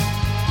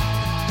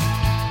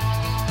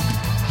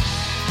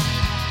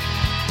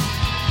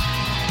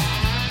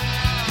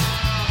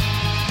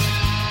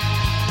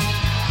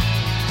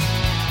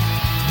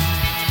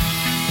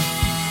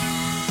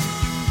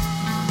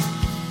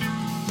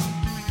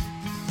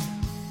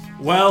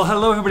Well,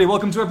 hello everybody,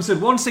 welcome to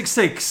episode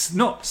 166,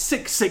 not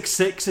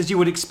 666 as you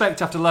would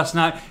expect after last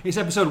night. It's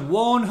episode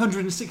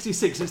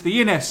 166, it's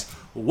the ENS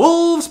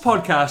Wolves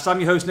podcast.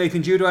 I'm your host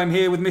Nathan Judo, I'm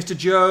here with Mr.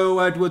 Joe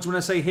Edwards. When I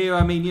say here,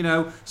 I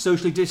mean,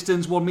 socially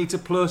distanced, 1 metre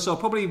plus, or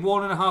probably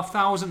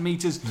 1,500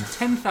 metres,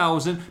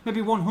 10,000,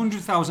 maybe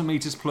 100,000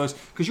 metres plus,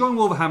 because you're in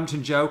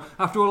Wolverhampton, Joe,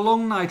 after a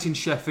long night in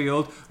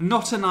Sheffield,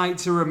 not a night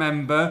to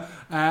remember.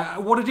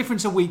 What a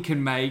difference a week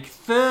can make.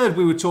 Third,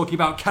 we were talking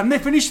about, can they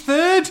finish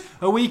third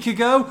a week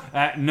ago?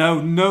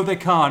 No, they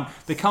can't.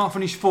 They can't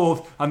finish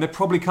fourth, and they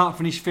probably can't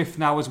finish fifth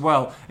now as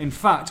well. In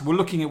fact, we're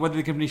looking at whether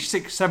they can finish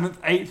sixth, seventh,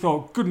 eighth,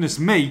 or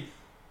goodness me,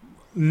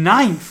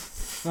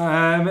 ninth.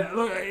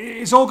 Look,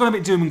 it's all gone a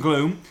bit doom and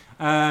gloom.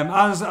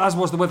 As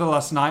was the weather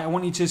last night. I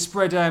want you to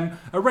spread a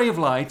ray of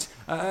light,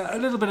 a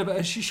little bit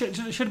of shed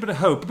a bit of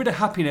hope, a bit of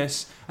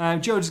happiness.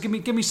 Joe, just give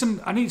me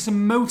some. I need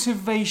some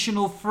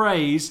motivational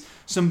phrase,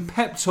 some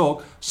pep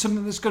talk,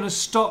 something that's going to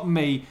stop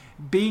me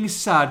being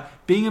sad,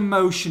 being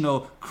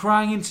emotional,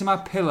 crying into my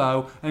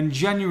pillow, and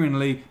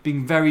genuinely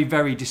being very,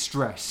 very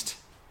distressed.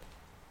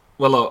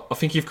 Well, I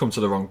think you've come to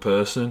the wrong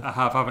person. I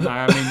have, haven't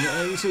I? I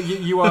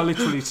mean, you are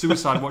literally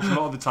suicide watching a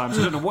lot of the time,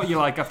 so I don't know what you're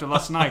like after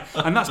last night.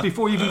 And that's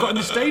before you even got in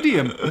the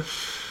stadium.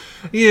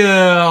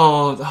 Yeah,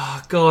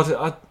 oh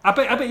God. I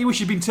bet you wish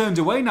you'd been turned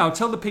away now.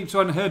 Tell the peeps who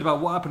hadn't heard about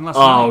what happened last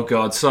night. Oh,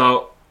 God.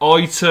 So,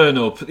 I turn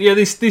up. Yeah,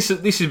 this is a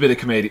bit of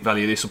comedic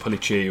value. This will probably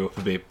cheer you up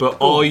a bit. But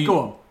go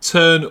on.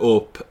 Turn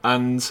up,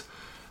 and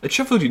at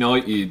Sheffield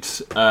United,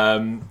 it's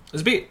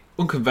a bit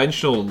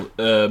unconventional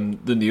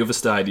than the other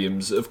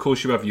stadiums. Of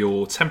course, you have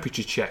your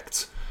temperature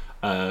checked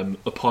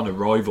upon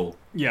arrival.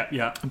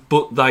 Yeah.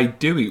 But they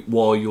do it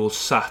while you're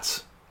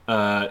sat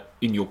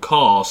in your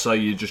car, so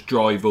you just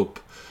drive up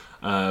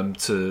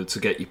to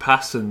get your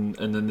pass, and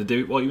then they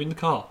do it while you're in the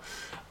car.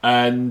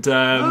 And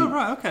oh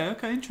right,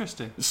 okay,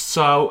 interesting.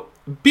 So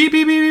beep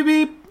beep beep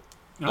beep beep.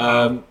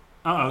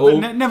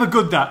 Never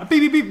good that.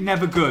 Beep beep beep.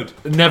 Never good.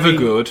 Never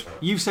good.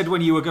 You said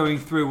when you were going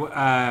through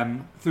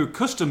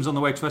customs on the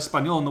way to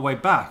Espanyol on the way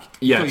back,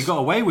 yes, you got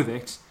away with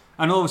it,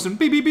 and all of a sudden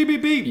beep beep beep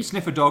beep beep.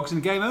 Sniffer dogs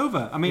and game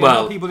over. I mean, a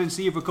lot of people didn't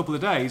see you for a couple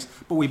of days,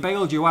 but we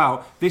bailed you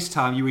out. This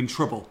time you're in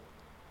trouble.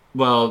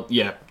 Well,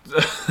 yeah.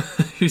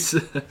 They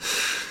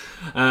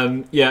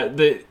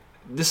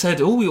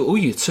said, "Oh,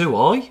 you're too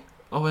high."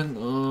 I went,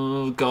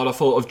 "Oh God!" I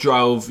thought I've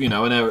drove, an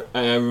hour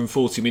and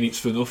 40 minutes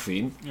for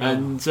nothing. Yeah.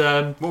 And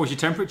what was your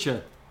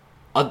temperature?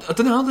 I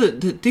don't know.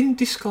 They didn't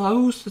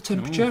disclose the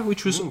temperature,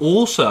 which was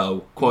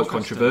also quite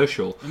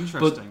controversial.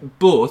 Interesting.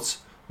 But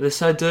they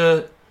said,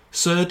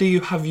 "Sir, do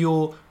you have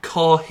your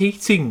car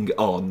heating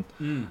on?"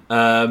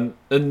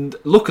 And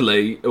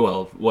luckily,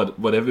 well,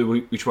 whatever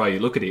which way you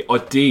look at it, I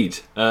did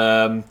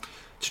to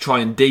try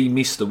and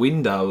demist the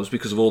windows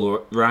because of all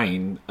the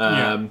rain.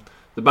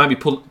 They made me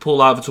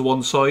pull over to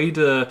one side.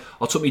 I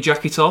took my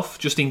jacket off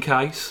just in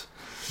case.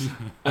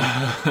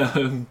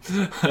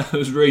 It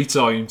was really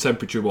timed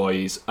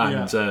temperature-wise,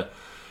 and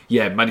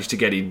managed to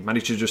get in.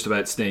 Managed to just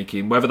about sneak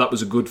in. Whether that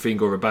was a good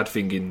thing or a bad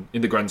thing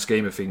in the grand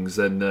scheme of things,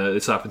 then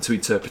it's happened to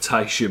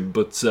interpretation.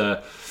 But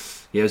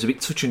it was a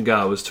bit touch and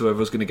go as to whether I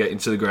was going to get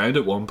into the ground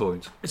at one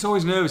point. It's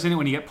always nervous, isn't it,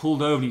 when you get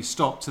pulled over and you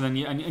stopped, and then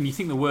you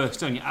think the worst,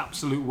 don't you?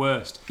 Absolute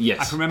worst.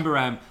 Yes. I can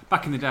remember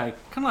back in the day,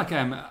 kind of like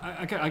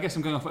I guess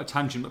I'm going off at a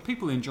tangent, but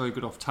people enjoy a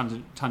good off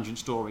tangent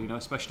story,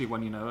 especially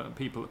when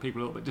people are a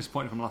little bit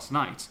disappointed from last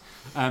night.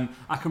 I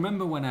can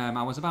remember when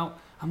I was about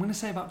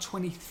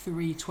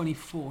 23,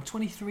 24,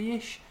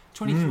 23-ish.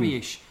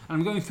 23-ish, and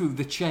I'm going through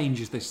the change,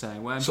 as they say.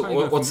 Where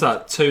what's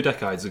that? 2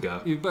 decades ago?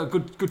 A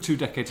good 2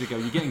 decades ago.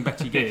 You're getting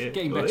better. You're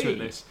getting better at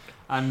this.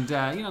 And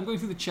I'm going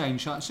through the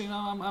change. So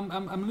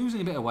I'm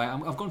losing a bit of weight.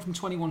 I've gone from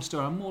 21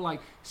 stone. I'm more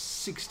like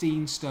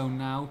 16 stone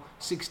now,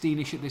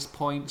 16-ish at this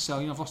point. So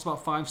I've lost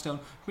about 5 stone.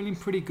 Feeling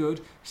pretty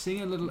good.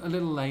 Seeing a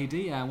little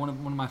lady, one of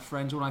my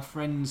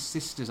friend's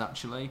sisters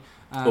actually.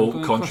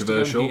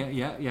 Controversial.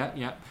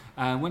 Yeah.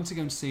 Went to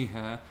go and see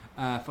her.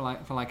 For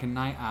like a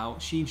night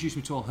out. She introduced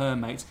me to all her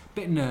mates.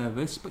 Bit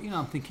nervous, but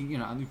I'm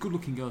thinking, I'm a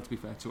good-looking girl, to be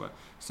fair to her.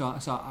 So I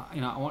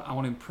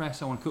want to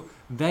impress. I want to cook.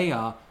 They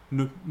are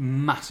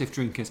massive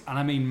drinkers, and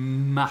I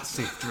mean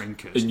massive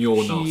drinkers. And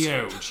you're not.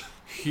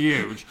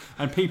 Huge.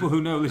 And people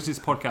who know this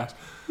podcast,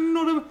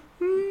 not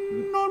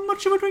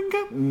much of a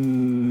drinker.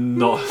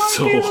 Not at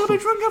all. Might be a little bit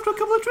drunk after a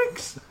couple of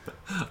drinks.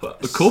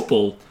 A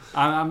couple.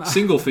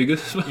 Single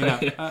figures.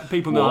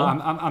 People know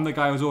I'm the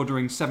guy who's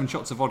ordering 7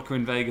 shots of vodka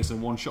in Vegas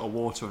and 1 shot of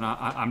water, and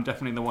I'm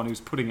definitely the one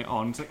who's putting it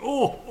on. It's like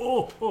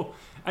oh.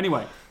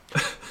 Anyway,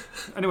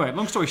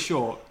 long story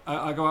short,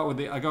 I go out with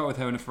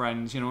her and her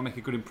friends. I make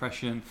a good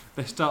impression.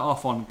 They start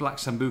off on Black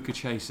Sambuca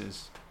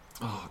Chasers.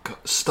 Oh God!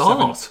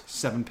 Start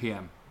 7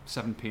 p.m.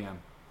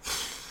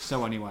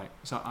 So anyway,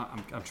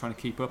 I'm trying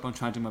to keep up. I'm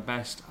trying to do my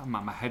best.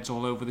 My head's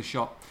all over the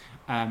shop.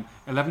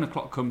 11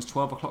 o'clock comes,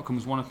 12 o'clock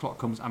comes, 1 o'clock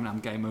comes. I'm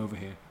game over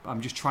here. But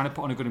I'm just trying to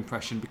put on a good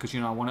impression because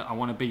I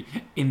want to be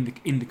in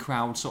the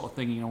crowd sort of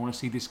thing. I want to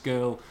see this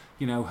girl,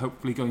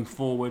 hopefully going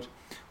forward.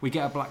 We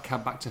get a black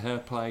cab back to her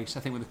place. I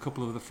think with a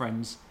couple of other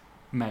friends.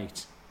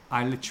 Mate,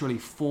 I literally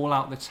fall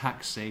out the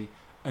taxi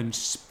and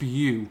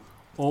spew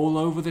all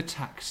over the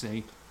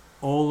taxi,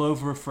 all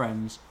over a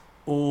friend's,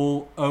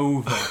 all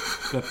over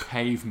the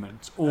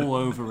pavement, all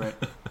over it.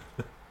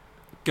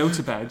 Go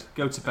to bed.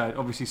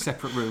 Obviously,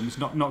 separate rooms.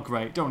 Not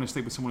great. Don't want to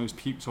sleep with someone who's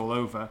puked all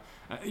over.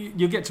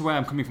 You'll get to where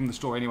I'm coming from the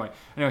story anyway.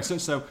 Anyway,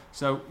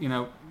 so you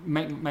know,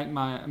 make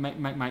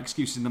my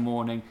excuses in the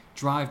morning.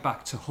 Drive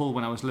back to Hull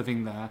when I was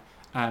living there.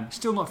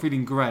 Still not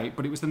feeling great,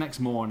 but it was the next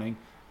morning.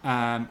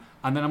 And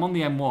then I'm on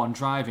the M1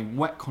 driving,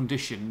 wet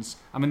conditions.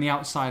 I'm in the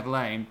outside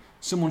lane.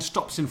 Someone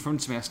stops in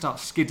front of me. I start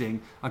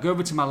skidding. I go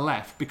over to my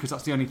left because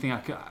that's the only thing I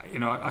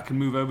can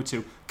move over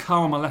to.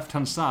 Car on my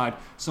left-hand side,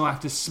 so I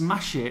have to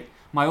smash it,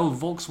 my old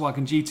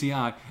Volkswagen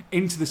GTI,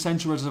 into the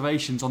central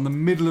reservations on the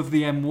middle of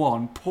the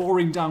M1,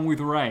 pouring down with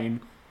rain.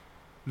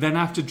 Then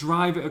I have to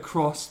drive it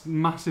across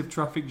massive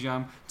traffic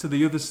jam to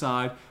the other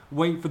side,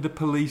 wait for the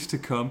police to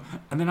come,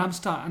 and then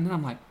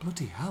I'm like,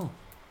 bloody hell!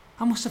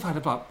 I must have had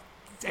about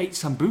 8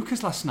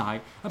 sambucas last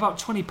night, about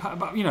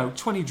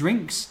 20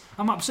 drinks.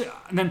 I'm upset,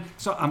 and then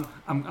so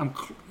I'm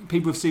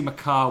people have seen my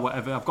car,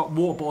 whatever. I've got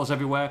water bottles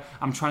everywhere.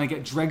 I'm trying to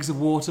get dregs of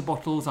water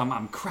bottles.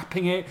 I'm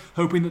crapping it,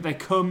 hoping that they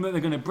come, that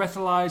they're going to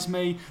breathalyse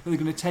me, that they're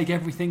going to take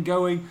everything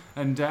going.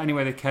 And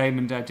anyway, they came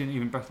and didn't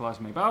even breathalyse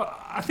me. But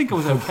I think I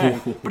was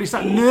okay. But it's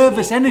that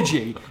nervous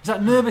energy.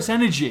 That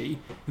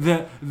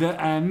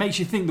makes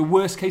you think the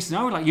worst case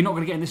scenario, like you're not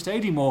going to get in the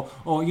stadium, or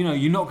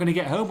you're not going to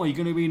get home, or you're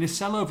going to be in a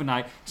cell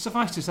overnight.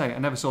 Suffice to say, I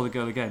never saw the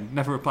girl again.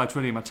 Never replied to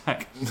any of my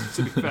texts.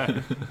 To be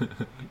fair.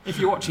 If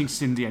you're watching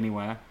Cindy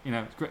anywhere,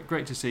 it's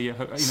great to see you.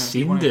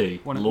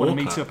 Cindy, want to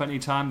meet up any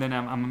time? Then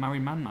I'm a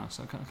married man now,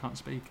 so I can't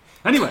speak.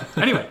 Anyway,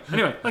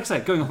 like I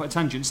say, going off at a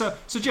tangent. So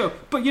Joe,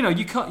 but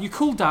you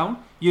cooled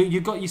down. You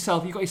got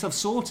yourself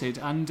sorted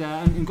and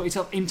got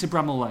yourself into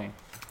Bramall Lane.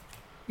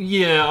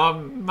 Yeah,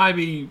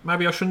 maybe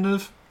I shouldn't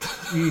have.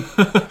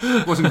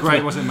 It wasn't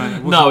great, was it,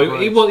 mate?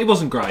 It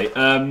wasn't great.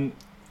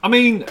 I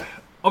mean,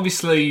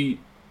 obviously,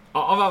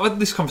 I've had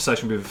this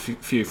conversation with a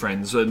few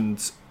friends,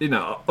 and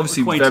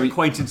obviously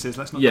acquaintances.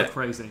 Let's not go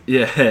crazy.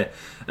 Yeah,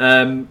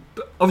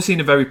 but obviously in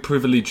a very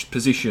privileged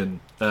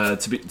position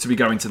to be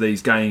going to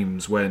these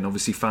games when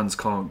obviously fans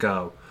can't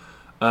go.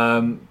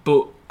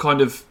 But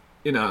kind of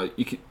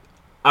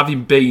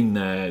having been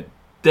there,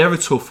 they're a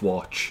tough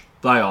watch.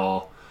 They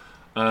are.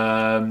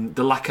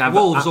 The lack of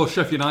Wolves or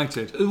Sheffield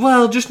United.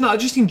 Well,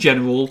 just in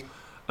general.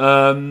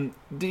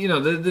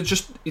 They're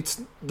just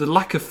it's the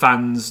lack of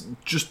fans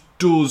just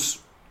does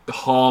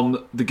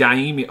harm the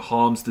game. It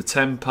harms the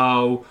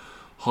tempo,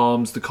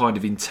 harms the kind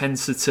of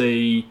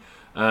intensity.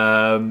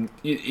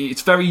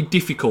 It's very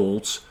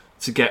difficult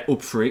to get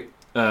up for it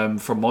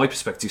from my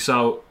perspective.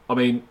 So, I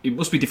mean, it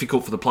must be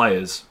difficult for the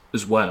players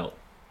as well.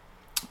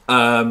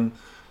 But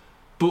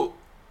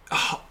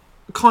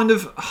kind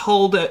of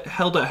held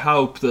out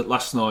hope that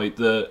last night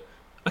that,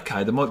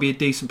 okay, there might be a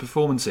decent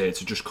performance here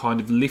to just kind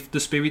of lift the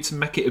spirits and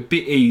make it a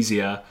bit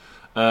easier.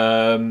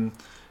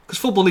 Because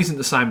football isn't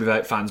the same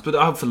without fans, but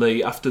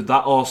hopefully after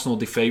that Arsenal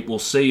defeat we'll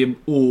see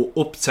them all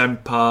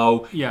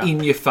up-tempo,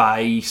 in your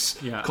face,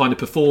 kind of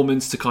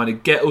performance to kind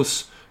of get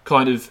us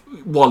kind of,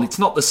 while it's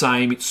not the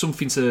same, it's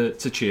something to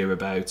cheer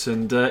about.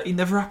 And it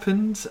never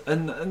happened,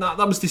 and that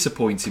was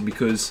disappointing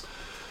because,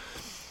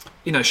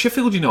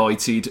 Sheffield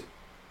United,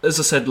 as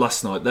I said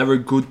last night, they're a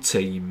good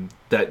team.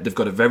 They've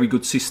got a very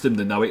good system,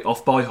 they know it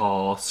off by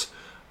heart,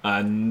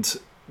 and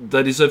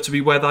they deserve to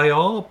be where they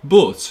are,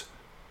 but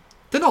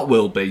they're not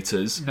world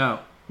beaters. No.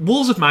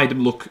 Wolves have made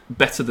them look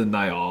better than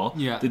they are.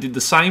 Yeah. They did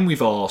the same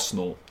with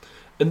Arsenal.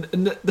 And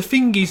the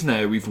thing is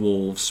now with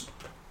Wolves,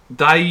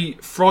 they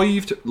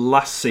thrived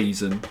last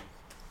season,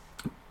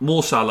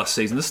 more so last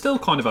season. They still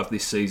kind of have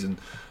this season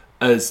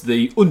as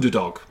the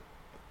underdog.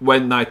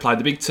 When they play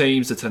the big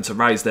teams, they tend to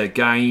raise their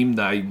game.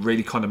 They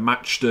really kind of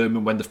match them.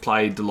 And when they've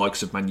played the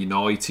likes of Man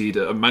United,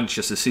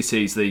 Manchester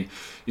City is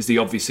the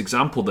obvious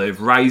example.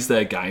 They've raised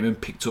their game and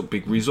picked up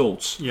big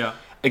results. Yeah.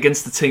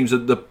 Against the teams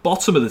at the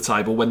bottom of the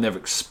table when they're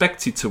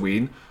expected to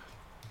win,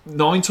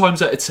 9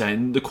 times out of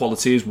 10 the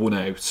quality is won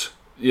out.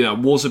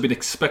 Wolves have been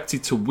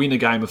expected to win a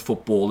game of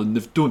football and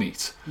they've done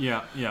it.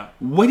 Yeah.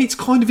 When it's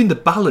kind of in the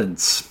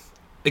balance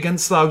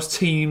against those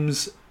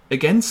teams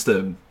against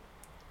them,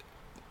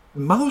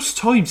 most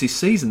times this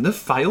season they've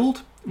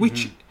failed,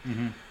 which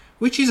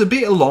is a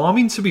bit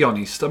alarming, to be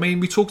honest. I mean,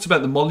 we talked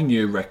about the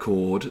Molineux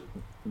record.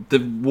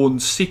 They've won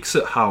 6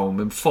 at home,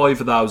 and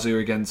 5 of those are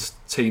against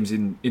teams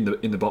in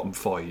the bottom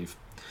 5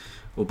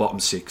 or bottom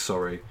 6.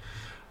 Sorry.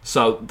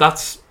 So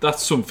that's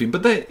something.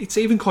 But it's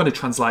even kind of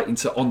translating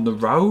to on the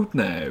road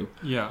now.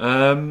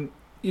 Yeah.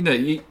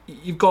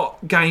 You've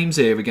got games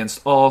here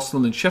against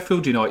Arsenal and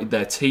Sheffield United.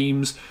 They're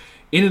teams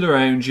in and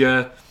around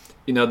you.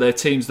 They're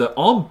teams that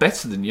aren't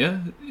better than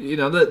you.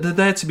 They're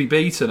there to be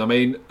beaten. I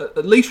mean,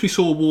 at least we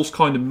saw Wolves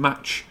kind of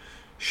match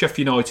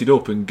Sheffield United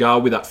up and go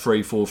with that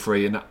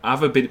 3-4-3 and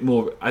have a bit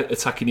more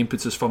attacking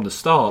impetus from the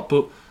start.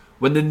 But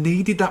when they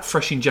needed that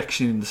fresh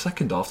injection in the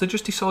second half, they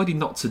just decided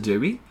not to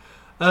do it.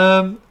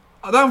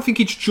 I don't think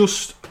it's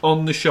just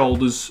on the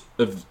shoulders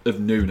of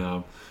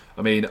Nuno.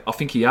 I mean, I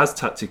think he has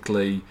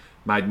tactically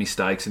made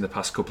mistakes in the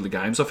past couple of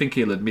games. I think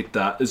he'll admit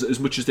that. As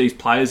much as these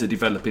players are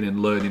developing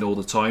and learning all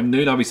the time,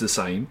 Nuno is the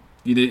same.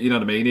 You know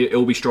what I mean?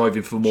 He'll be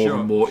striving for more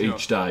and more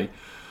each day.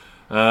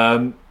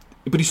 But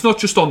it's not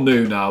just on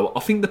Nuno. I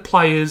think the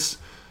players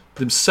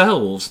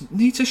themselves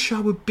need to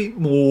show a bit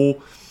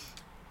more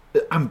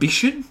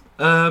ambition.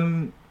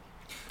 Do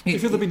you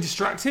feel they've been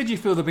distracted? Do you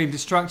feel they've been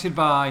distracted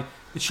by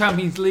the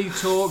Champions League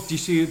talk? Do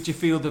you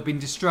feel they've been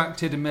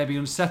distracted and maybe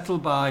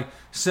unsettled by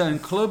certain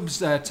clubs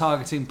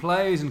targeting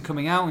players and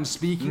coming out and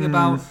speaking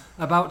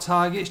about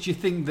targets? Do you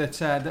think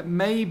that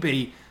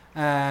maybe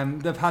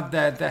they've had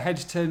their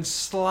heads turned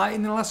slightly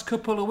in the last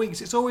couple of weeks?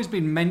 It's always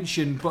been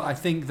mentioned, but I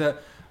think that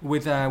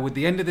with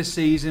the end of the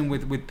season,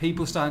 with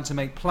people starting to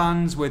make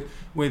plans,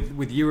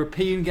 with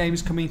European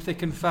games coming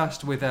thick and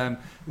fast, with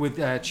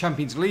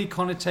Champions League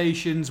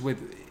connotations,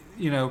 with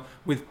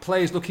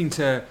players looking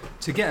to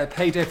get a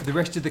payday for the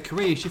rest of their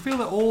careers, you feel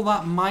that all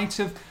that might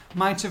have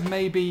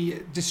maybe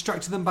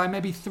distracted them by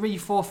maybe 3,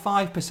 4,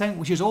 5%,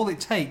 which is all it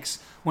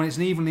takes when it's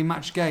an evenly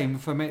matched game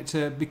for it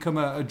to become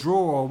a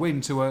draw or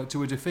win to a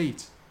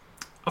defeat.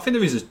 I think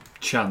there is a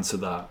chance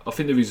of that. I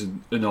think there is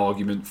an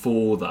argument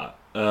for that.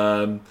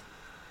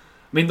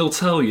 I mean, they'll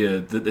tell you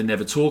that they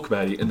never talk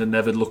about it and they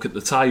never look at the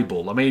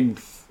table. I mean,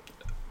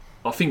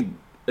 I think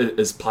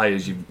as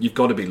players, you've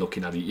got to be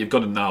looking at it. You've got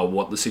to know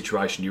what the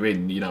situation you're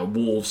in.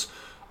 Wolves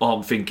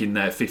aren't thinking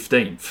they're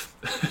 15th.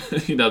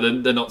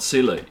 They're not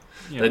silly.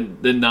 Yeah.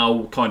 They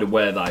know kind of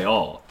where they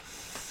are.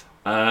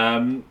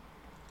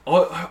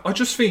 I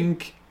just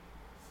think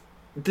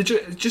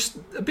just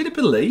a bit of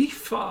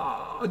belief.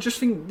 I just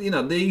think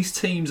these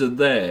teams are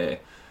there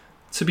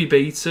to be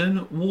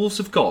beaten. Wolves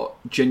have got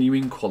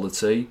genuine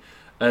quality,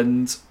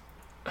 and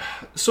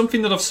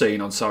something that I've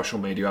seen on social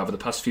media over the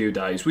past few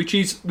days, which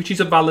is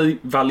a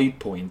valid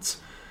point,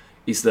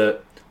 is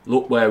that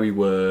look where we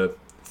were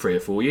 3 or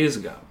 4 years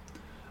ago.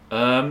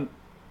 I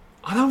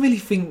don't really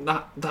think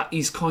that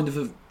is kind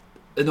of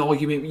an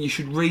argument you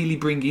should really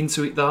bring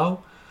into it,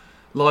 though.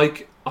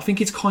 Like, I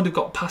think it's kind of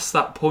got past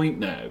that point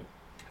now.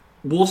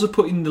 Wolves are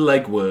putting the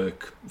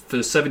legwork for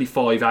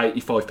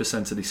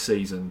 75-85% of this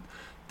season.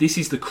 This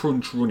is the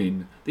crunch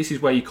running. This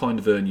is where you kind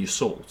of earn your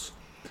salt.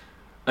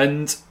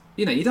 And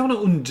you don't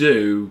want to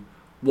undo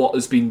what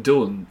has been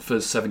done for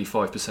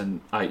 75%,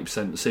 80%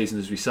 of the season,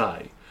 as we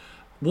say.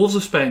 Wolves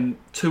have spent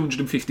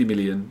 250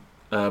 million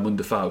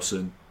under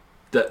Fowson.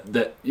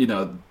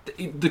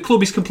 The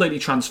club is completely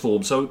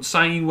transformed. So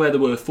saying where they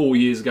were 4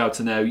 years ago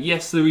to now,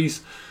 yes, there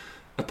is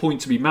a point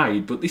to be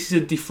made, but this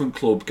is a different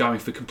club going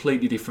for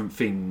completely different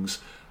things.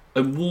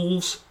 And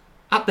Wolves,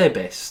 at their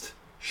best,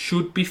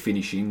 should be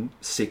finishing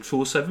 6th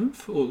or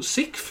 7th or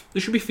 6th. They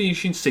should be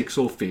finishing 6th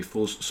or 5th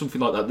or something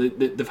like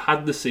that. They've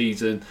had the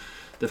season,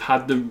 they've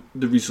had the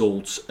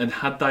results, and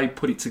had they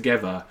put it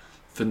together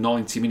for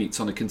 90 minutes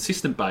on a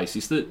consistent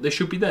basis, they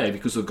should be there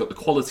because they've got the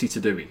quality to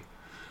do it.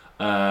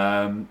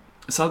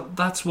 So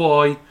that's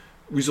why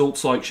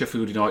results like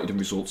Sheffield United and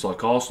results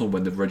like Arsenal,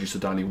 when they've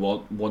registered only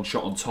one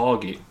shot on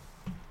target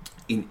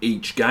in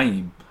each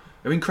game,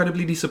 are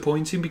incredibly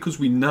disappointing, because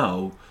we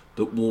know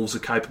that Wolves are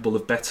capable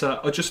of better.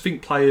 I just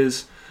think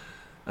players,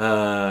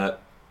 I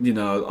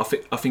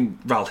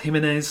think Raul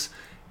Jimenez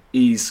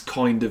is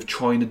kind of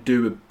trying to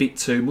do a bit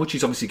too much.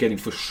 He's obviously getting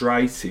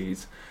frustrated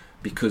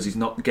because he's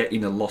not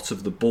getting a lot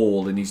of the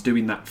ball, and he's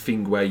doing that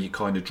thing where you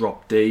kind of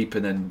drop deep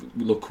and then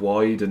look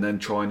wide and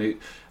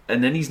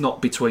then he's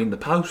not between the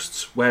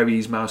posts where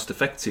he's most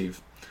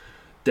effective.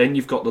 Then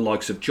you've got the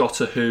likes of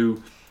Jota,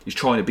 who is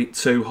trying a bit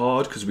too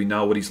hard, because we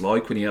know what he's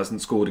like when he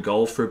hasn't scored a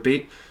goal for a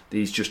bit.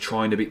 He's just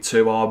trying a bit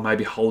too hard,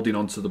 maybe holding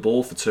onto the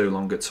ball for too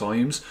long at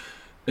times.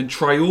 And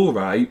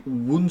Traore,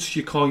 once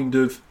you kind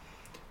of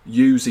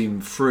use him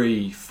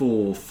 3,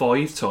 4,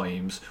 5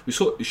 times, we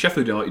saw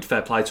Sheffield United,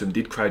 fair play to him,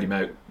 did crowd him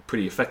out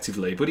pretty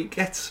effectively, but it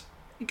gets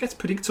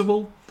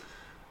predictable.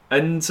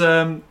 And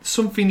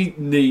something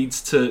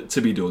needs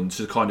to be done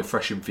to kind of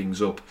freshen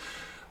things up.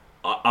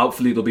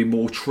 Hopefully there'll be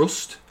more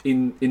trust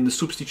in the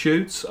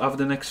substitutes over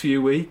the next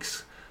few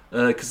weeks,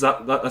 because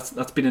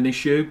that's been an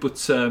issue.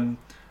 But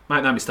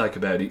make no mistake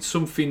about it,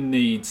 something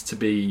needs to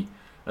be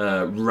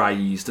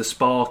raised. A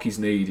spark is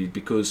needed,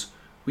 because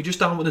we just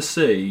don't want to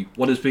see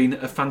what has been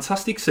a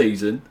fantastic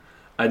season,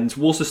 and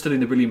Wolves are still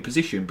in a brilliant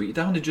position, but you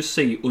don't want to just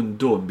see it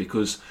undone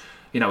because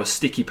a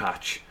sticky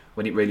patch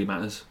when it really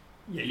matters.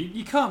 Yeah,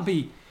 you cannot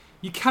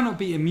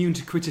be immune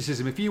to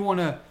criticism. If you want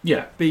to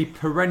be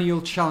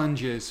perennial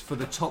challengers for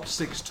the top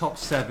 6, top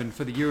 7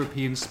 for the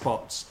European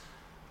spots,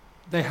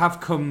 they have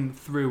come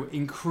through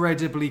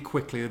incredibly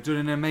quickly. They've done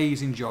an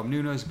amazing job.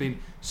 Nuno's been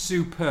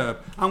superb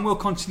and will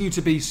continue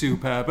to be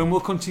superb, and will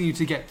continue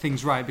to get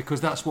things right, because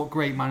that's what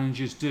great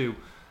managers do.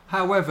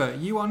 However,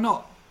 you are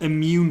not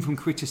immune from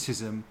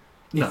criticism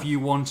if you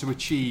want to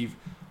achieve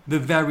the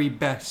very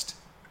best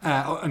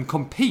and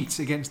compete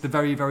against the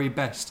very, very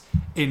best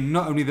in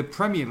not only the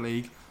Premier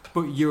League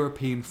but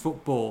European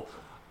football.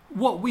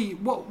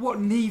 What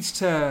needs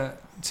to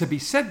to be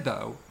said,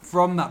 though,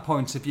 from that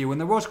point of view,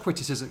 and there was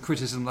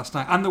criticism last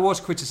night, and there was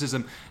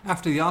criticism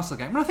after the Arsenal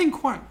game, and I think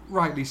quite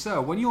rightly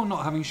so, when you're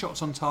not having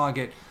shots on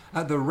target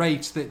at the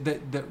rate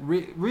that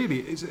really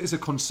is a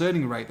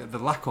concerning rate, that the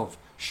lack of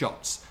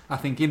shots, I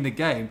think, in the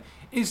game,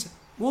 is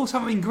Wolves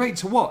haven't been great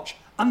to watch.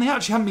 And they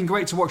actually haven't been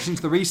great to watch since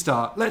the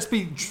restart. Let's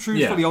be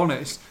truthfully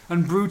honest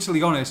and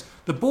brutally honest.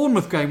 The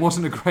Bournemouth game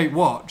wasn't a great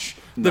watch.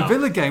 The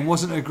Villa game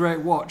wasn't a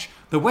great watch.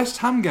 The West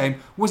Ham game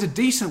was a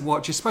decent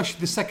watch, especially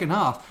the second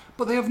half.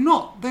 But they have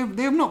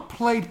not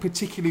played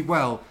particularly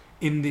well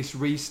in this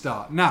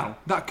restart. Now,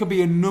 that could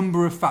be a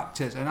number of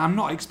factors, and I'm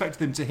not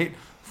expecting them to hit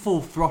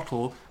full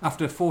throttle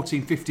after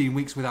 14, 15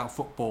 weeks without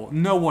football.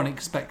 No one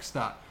expects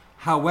that.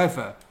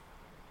 However,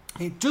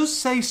 it does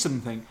say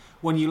something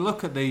when you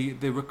look at the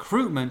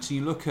recruitment, and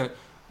you look at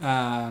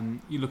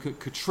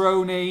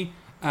Cutrone,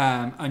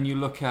 and you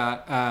look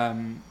at I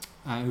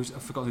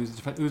forgot who's the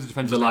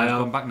defender. Vallejo.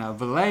 Has gone back now.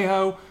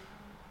 Vallejo,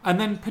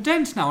 and then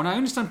Podence now. And I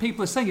understand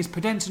people are saying, is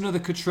Podence another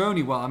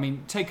Cutrone? Well, I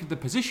mean, take the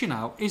position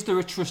out. Is there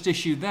a trust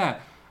issue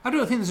there? I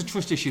don't think there's a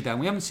trust issue there.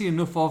 We haven't seen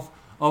enough of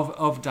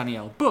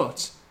Daniel.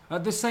 But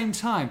at the same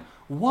time,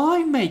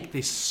 why make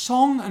this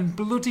song and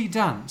bloody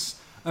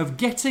dance of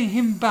getting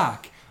him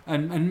back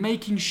and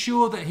making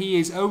sure that he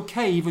is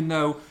okay, even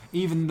though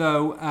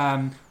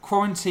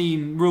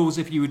quarantine rules,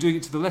 if you were doing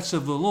it to the letter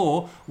of the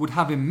law, would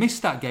have him miss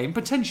that game,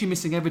 potentially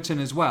missing Everton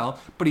as well.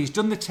 But he's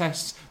done the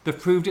tests, they've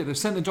proved it, they've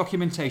sent the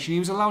documentation. He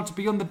was allowed to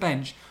be on the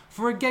bench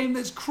for a game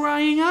that's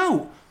crying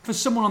out for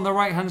someone on the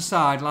right-hand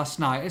side last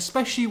night,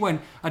 especially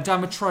when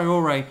Adama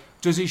Traore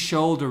does his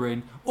shoulder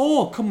in,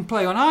 or can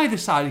play on either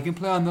side, he can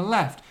play on the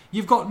left.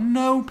 You've got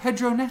no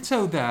Pedro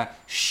Neto there.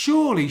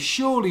 Surely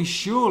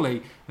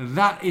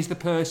that is the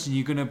person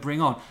you're going to bring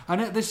on. And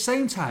at the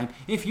same time,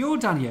 if you're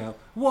Daniel,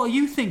 what are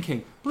you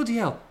thinking? Bloody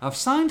hell, I've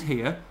signed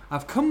here,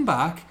 I've come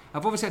back,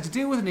 I've obviously had to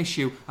deal with an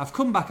issue, I've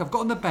come back, I've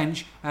got on the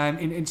bench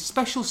in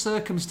special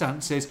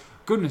circumstances.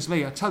 Goodness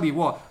me, I tell you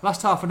what,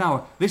 last half an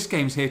hour, this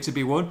game's here to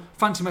be won.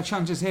 Fancy my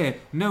chances here.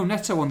 No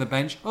Neto on the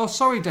bench. Oh,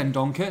 sorry,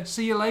 Dendoncker.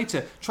 See you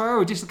later.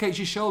 Traore dislocates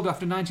his shoulder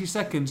after 90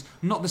 seconds.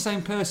 Not the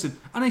same person.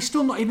 And he's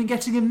still not even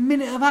getting a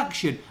minute of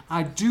action.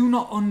 I do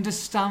not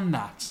understand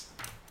that.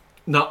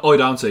 No, I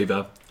don't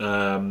either.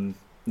 No,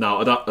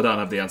 I don't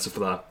have the answer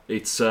for that.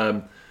 It's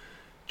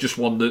just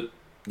one that,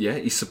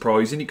 is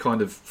surprising. It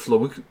kind of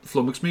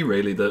flummoxed me,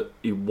 really, that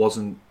he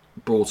wasn't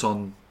brought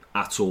on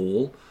at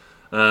all.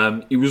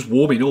 He was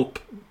warming up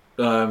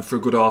for a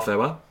good half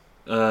hour.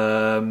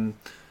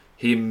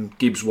 Him,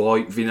 Gibbs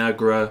White,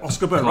 Vinagre...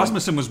 Oscar Bert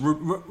Rasmussen was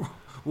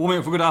warming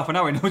up for a good half an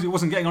hour. He knows he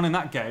wasn't getting on in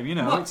that game, you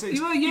know. But they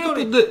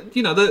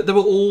were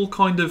all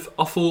kind of...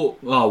 I thought,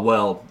 oh,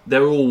 well, they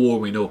were all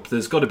warming up.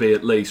 There's got to be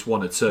at least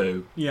one or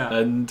two. Yeah.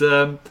 And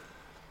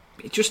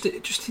it just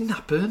didn't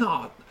happen.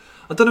 I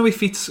don't know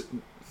if it's...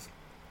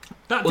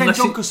 That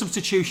Dendoncker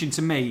substitution,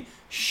 to me,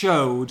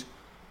 showed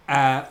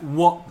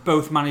what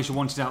both managers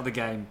wanted out of the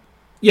game.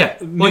 Yeah.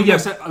 Well,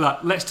 said,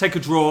 let's take a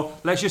draw.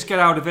 Let's just get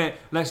out of it.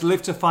 Let's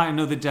live to fight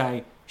another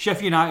day.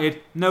 Sheffield United,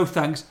 no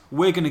thanks.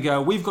 We're going to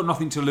go. We've got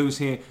nothing to lose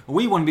here.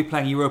 We want to be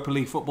playing Europa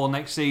League football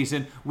next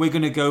season. We're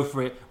going to go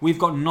for it. We've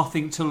got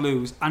nothing to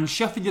lose. And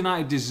Sheffield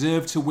United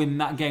deserved to win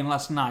that game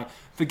last night.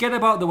 Forget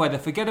about the weather.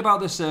 Forget about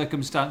the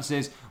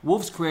circumstances.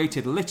 Wolves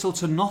created little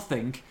to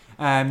nothing.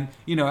 A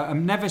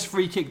Neves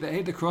free kick that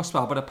hit the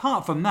crossbar. But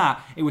apart from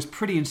that, it was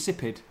pretty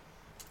insipid.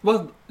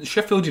 Well,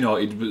 Sheffield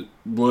United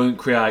weren't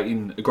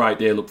creating a great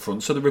deal up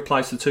front, so they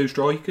replaced the two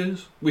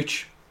strikers,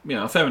 which,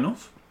 fair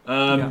enough.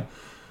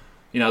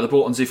 They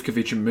brought on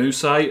Zivkovic and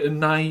Mousset,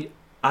 and they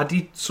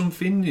added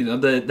something,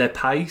 their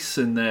pace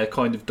and their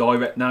kind of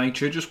direct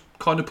nature just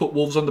kind of put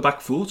Wolves on the back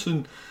foot.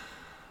 And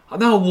I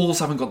know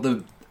Wolves haven't got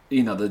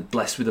they're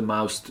blessed with the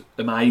most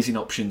amazing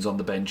options on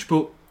the bench,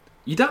 but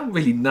you don't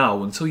really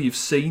know until you've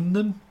seen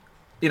them.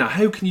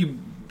 How can you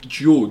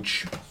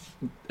judge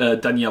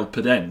Daniel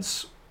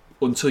Podence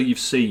until you've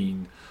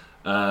seen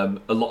a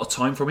lot of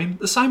time from him?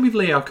 The same with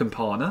Leo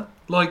Campana.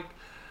 Like,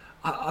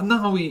 I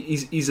know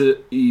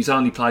he's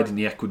only played in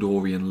the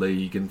Ecuadorian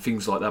league and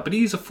things like that, but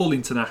he's a full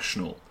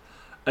international.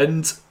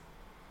 And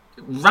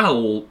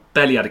Raul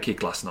barely had a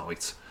kick last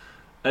night.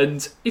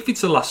 And if it's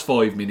the last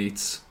 5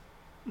 minutes,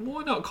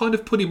 why not kind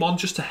of put him on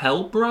just to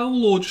help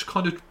Raul, or just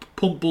kind of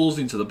pump balls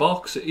into the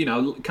box?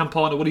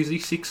 Campana, what is he,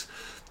 6'2",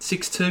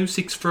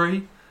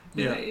 6'3"?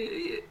 Yeah.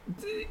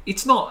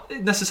 It's not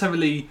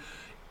necessarily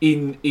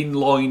in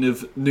line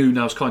of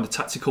Nuno's kind of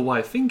tactical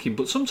way of thinking,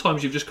 but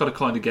sometimes you've just got to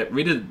kind of get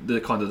rid of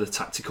the kind of the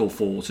tactical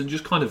thoughts and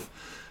just kind of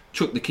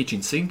chuck the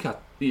kitchen sink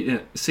at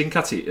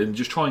it and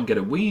just try and get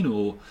a win,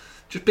 or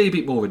just be a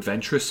bit more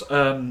adventurous.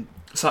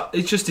 So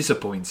it's just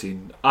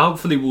disappointing.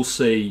 Hopefully we'll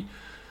see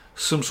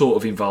some sort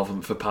of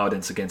involvement for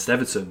Podence against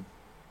Everton,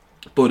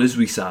 but as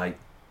we say,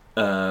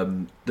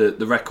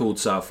 the record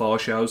so far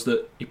shows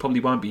that he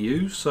probably won't be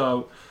used.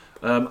 So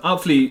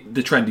hopefully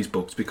the trend is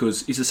booked,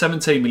 because he's a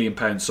 £17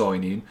 million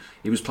signing.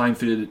 He was playing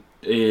for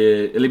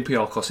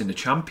Olympiacos in the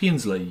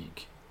Champions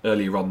League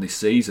earlier on this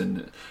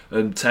season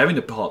and tearing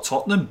apart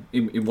Tottenham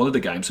in one of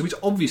the games, so he's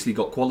obviously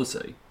got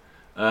quality.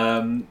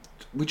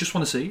 We just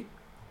want to see.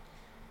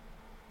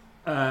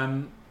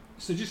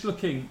 So just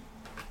looking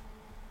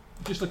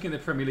at the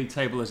Premier League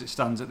table as it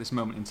stands at this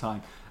moment in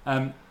time.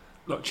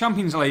 Look,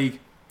 Champions League,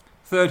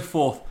 3rd,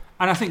 4th,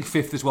 and I think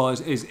 5th as well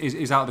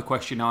is out of the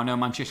question now. I know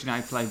Manchester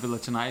United play Villa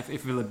tonight.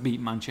 If Villa beat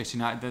Manchester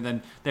United,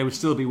 then they would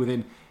still be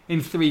within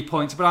 3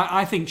 points. But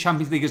I think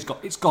Champions League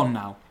it's gone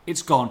now.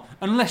 It's gone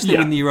unless they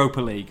win the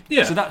Europa League.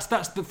 Yeah. So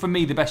that's for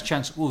me the best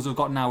chance Wolves have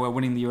got now. We're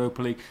winning the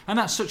Europa League, and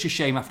that's such a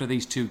shame after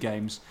these 2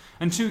 games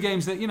and 2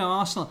 games that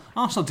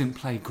Arsenal didn't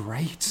play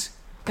great.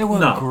 They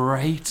weren't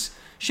great.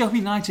 Sheffield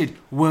United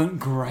weren't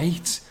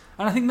great.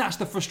 And I think that's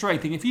the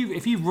frustrating thing.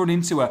 If you run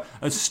into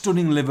a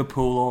stunning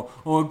Liverpool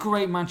or a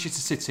great Manchester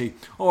City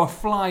or a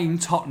flying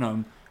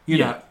Tottenham,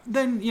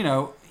 then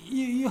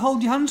you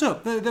hold your hands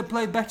up. They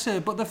played better.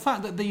 But the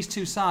fact that these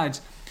 2 sides,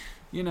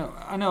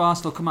 I know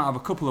Arsenal come out of a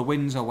couple of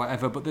wins or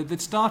whatever, but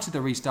they'd started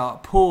the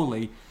restart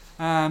poorly.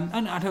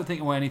 And I don't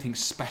think it were anything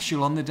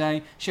special on the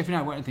day. Sheffield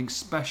United weren't anything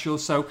special.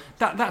 So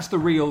that's the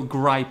real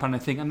gripe, and I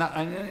think, and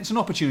it's an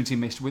opportunity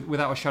missed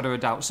without a shadow of a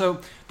doubt.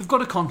 So they've got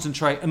to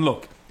concentrate. And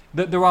look,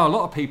 there are a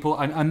lot of people,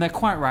 and they're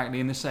quite rightly,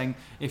 and they're saying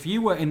if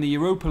you were in the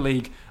Europa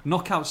League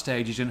knockout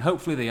stages, and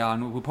hopefully they are,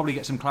 and we'll probably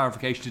get some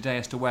clarification today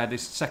as to where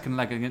this second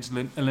leg against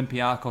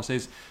Olympiacos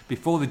is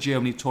before the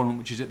Germany tournament,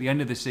 which is at the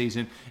end of the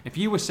season. If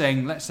you were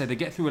saying, let's say they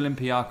get through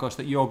Olympiacos,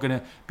 that you're going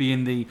to be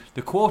in the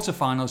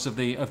quarterfinals of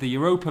the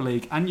Europa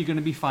League, and you're going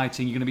to be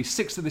fighting, you're going to be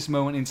 6th at this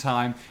moment in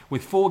time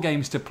with 4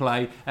 games to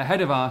play,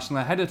 ahead of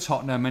Arsenal, ahead of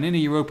Tottenham, and in a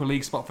Europa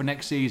League spot for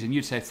next season,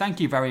 you'd say, thank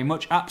you very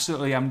much,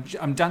 absolutely,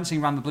 I'm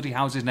dancing around the bloody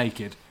houses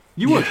naked.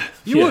 You would.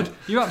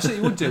 You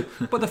absolutely would do.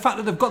 But the fact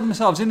that they've got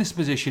themselves in this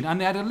position and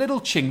they had a little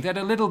chink, they had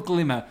a little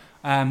glimmer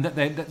that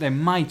they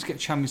might get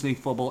Champions League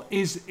football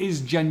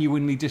is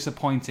genuinely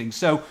disappointing.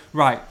 So,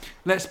 right,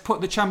 let's put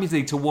the Champions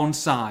League to one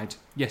side.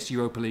 Yes,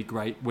 Europa League,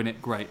 great, win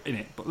it, great, in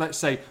it. But let's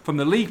say from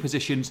the league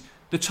positions,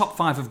 the top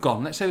 5 have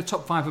gone. Let's say the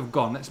top 5 have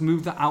gone. Let's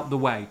move that out the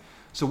way.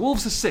 So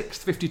Wolves are 6th,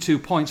 52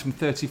 points from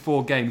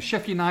 34 games.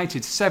 Sheffield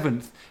United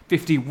 7th,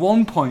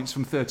 51 points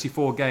from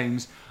 34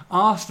 games.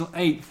 Arsenal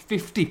 8th,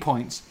 50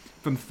 points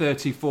from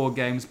 34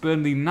 games.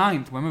 Burnley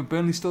 9th. Remember,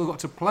 Burnley still got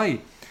to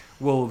play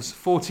Wolves.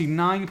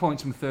 49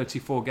 points from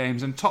 34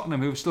 games. And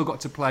Tottenham, who've still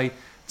got to play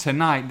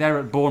tonight, they're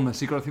at Bournemouth,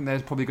 so you've got to think they're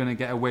probably going to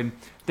get a win.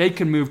 They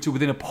can move to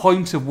within a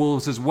point of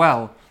Wolves as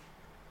well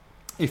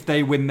if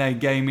they win their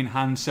game in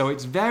hand. So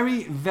it's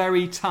very,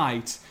 very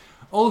tight.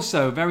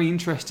 Also, very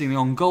interestingly,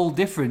 on goal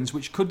difference,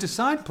 which could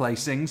decide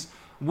placings,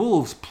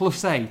 Wolves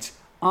 +8,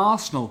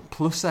 Arsenal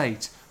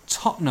 +8,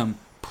 Tottenham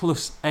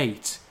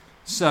 +8.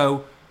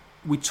 So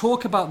we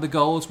talk about the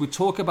goals, we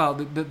talk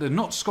about that they're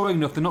not scoring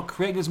enough, they're not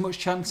creating as much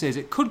chances.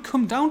 It could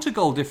come down to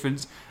goal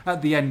difference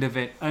at the end of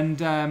it.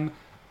 And,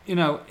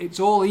 it's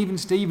all even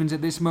Stevens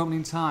at this moment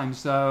in time.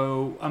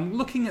 So I'm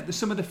looking at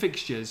some of the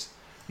fixtures.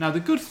 Now, the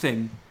good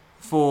thing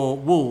for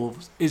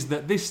Wolves is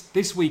that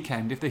this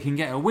weekend, if they can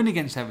get a win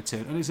against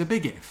Everton, and it's a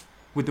big if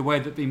with the way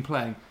they've been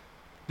playing,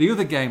 the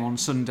other game on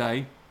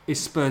Sunday is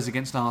Spurs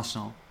against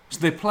Arsenal. So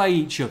they play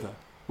each other,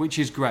 which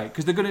is great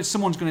because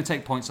someone's going to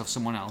take points off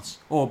someone else,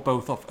 or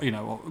both off,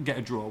 or get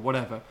a draw,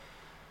 whatever.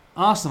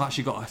 Arsenal have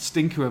actually got a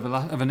stinker of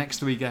the next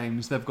 3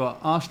 games.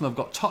 Arsenal have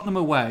got Tottenham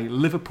away,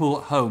 Liverpool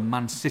at home,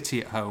 Man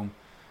City at home.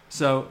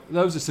 So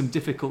those are some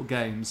difficult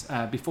games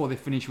before they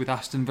finish with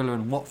Aston Villa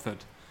and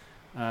Watford.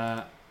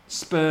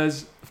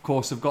 Spurs, of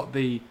course, have got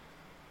the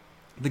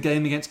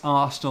game against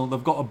Arsenal.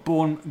 They've got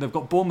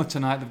Bournemouth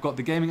tonight. They've got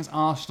the game against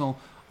Arsenal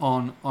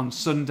on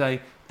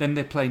Sunday. Then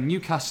they play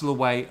Newcastle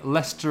away,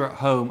 Leicester at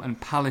home, and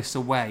Palace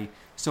away.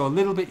 So a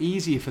little bit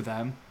easier for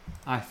them,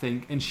 I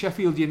think. In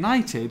Sheffield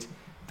United,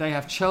 they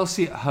have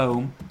Chelsea at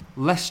home,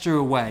 Leicester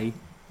away,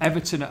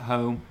 Everton at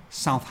home,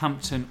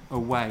 Southampton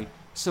away.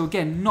 So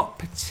again, not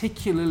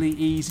particularly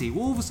easy.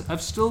 Wolves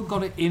have still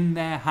got it in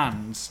their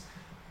hands.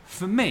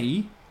 For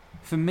me,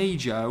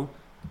 Joe,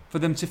 for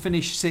them to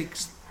finish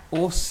 6th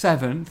or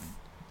 7th,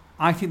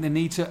 I think they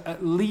need to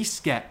at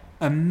least get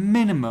a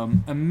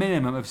minimum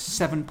of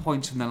 7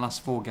 points from their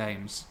last 4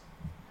 games.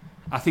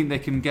 I think they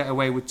can get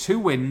away with 2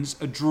 wins,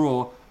 a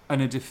draw,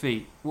 and a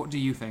defeat. What do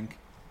you think?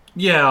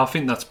 Yeah, I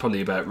think that's probably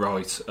about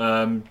right.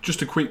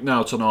 Just a quick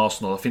note on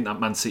Arsenal. I think that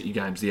Man City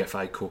game's the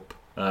FA Cup.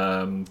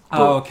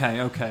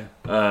 Okay.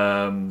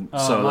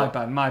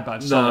 My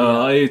bad. Sorry,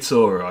 no, it's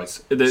all right.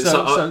 So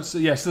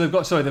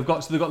they've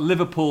got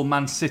Liverpool,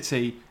 Man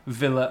City,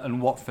 Villa, and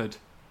Watford.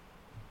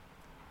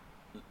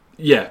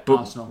 Yeah, but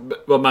Arsenal.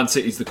 Man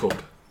City's the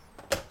cup.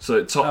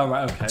 So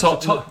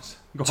Tottenham,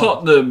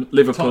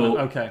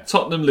 Liverpool.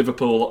 Tottenham,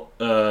 Liverpool,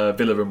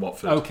 Villa, and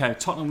Watford. Okay,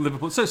 Tottenham,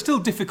 Liverpool. So it's still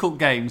difficult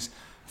games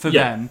for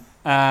them.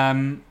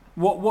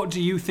 What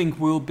do you think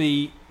will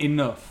be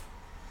enough?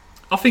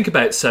 I think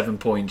about 7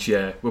 points.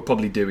 Yeah, we'll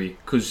probably do it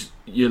because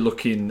you're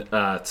looking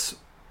at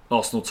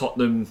Arsenal,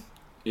 Tottenham.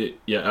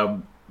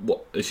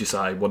 What as you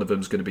say, one of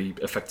them's going to be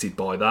affected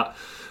by that.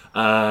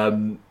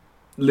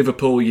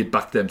 Liverpool, you'd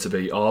back them to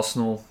beat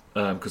Arsenal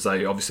because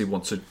they obviously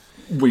want to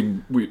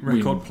win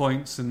record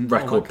points and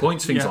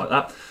things like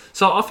that.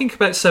 So I think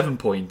about 7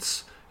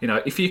 points.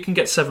 if you can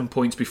get 7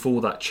 points before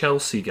that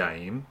Chelsea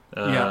game,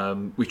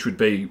 which would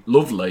be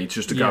lovely,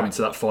 just to go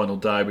into that final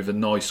day with a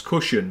nice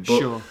cushion. But,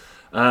 sure.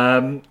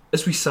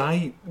 As we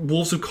say,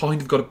 Wolves have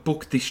kind of got to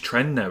book this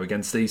trend now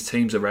against these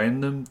teams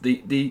around them.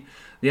 The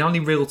only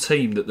real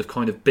team that they've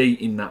kind of beat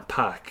in that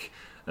pack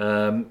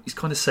is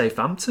kind of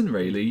Southampton,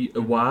 really,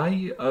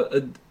 away.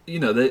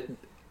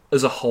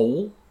 As a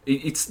whole,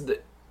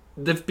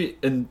 they've been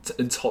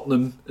and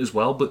Tottenham as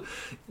well, but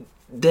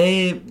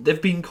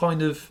they've been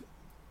kind of.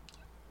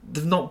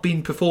 They've not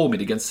been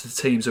performing against the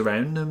teams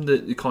around them.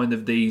 The kind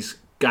of these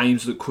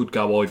games that could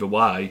go either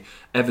way.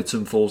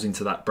 Everton falls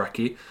into that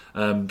bracket.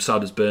 So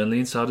does Burnley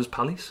and so does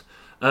Palace.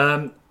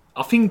 I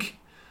think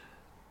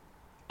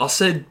I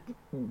said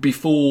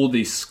before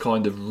this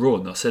kind of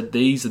run, I said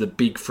these are the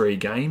big three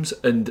games,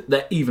 and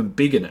they're even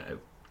bigger now.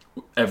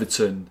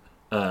 Everton,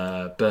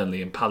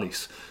 Burnley, and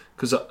Palace,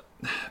 because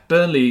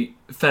Burnley,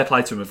 fair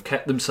play to them, have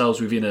kept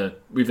themselves within a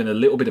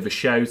little bit of a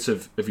shout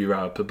of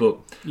Europa, but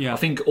I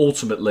think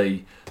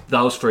ultimately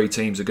those three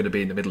teams are going to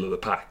be in the middle of the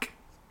pack.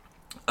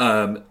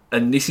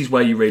 And this is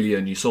where you really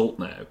earn your salt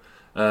now.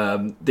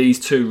 These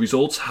two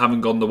results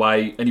haven't gone the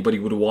way anybody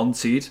would have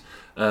wanted.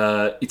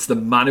 It's the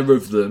manner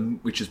of them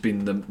which has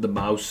been the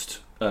most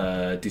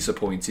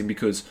disappointing,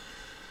 because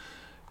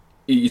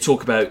you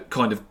talk about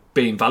kind of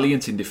being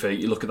valiant in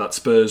defeat. You look at that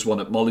Spurs one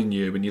at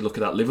Molineux and you look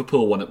at that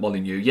Liverpool one at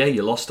Molineux. Yeah,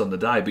 you lost on the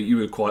day, but you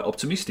were quite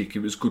optimistic. It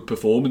was good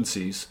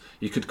performances.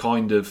 You could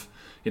kind of,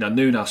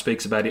 Nuno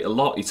speaks about it a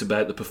lot. It's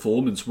about the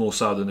performance more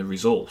so than the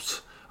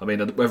result. I mean,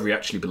 whether he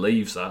actually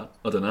believes that,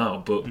 I don't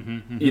know. But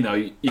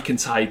you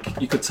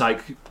could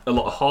take a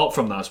lot of heart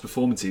from those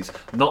performances,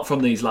 not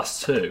from these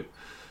last two.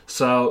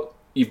 So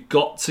you've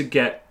got to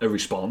get a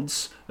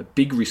response, a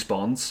big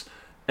response.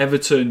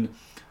 Everton,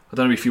 I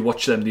don't know if you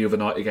watched them the other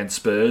night against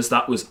Spurs.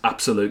 That was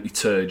absolutely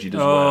turgid as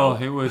well.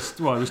 Oh, it was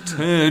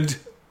turd.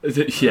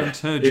 Yeah,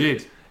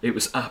 turgid. It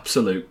was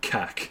absolute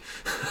cack.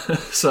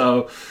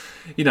 So,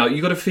 you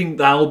got to think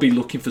they'll be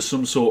looking for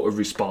some sort of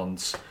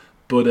response.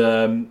 But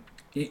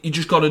you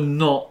just got to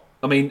not...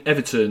 I mean,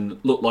 Everton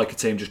looked like a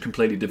team just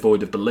completely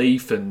devoid of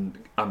belief and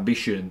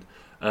ambition.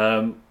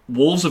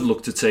 Wolves have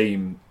looked a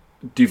team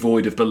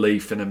devoid of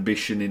belief and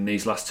ambition in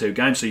these last two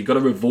games, so you've got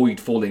to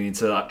avoid falling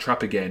into that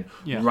trap again.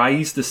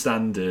 Raise the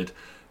standard,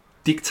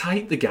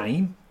 dictate the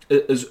game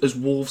as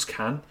Wolves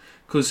can,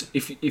 because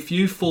if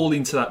you fall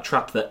into that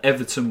trap that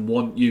Everton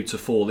want you to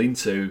fall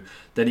into,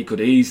 then it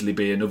could easily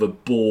be another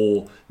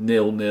bore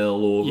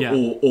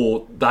 0-0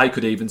 or they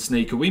could even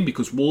sneak a win,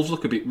 because Wolves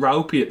look a bit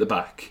ropey at the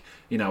back.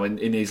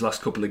 In these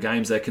last couple of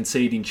games, they're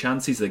conceding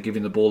chances, they're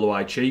giving the ball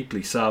away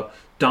cheaply. So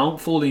don't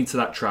fall into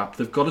that trap.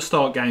 They've got to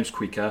start games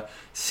quicker.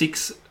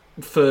 6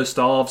 first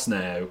halves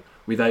now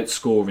without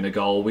scoring a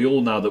goal. We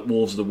all know that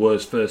Wolves are the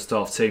worst first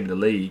half team in the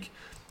league.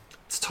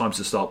 It's time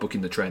to start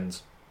booking the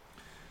trends.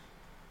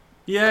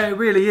 Yeah, it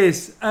really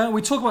is.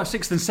 We talk about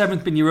 6th and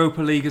 7th in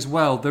Europa League as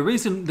well. There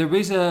is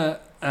a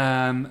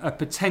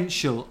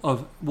potential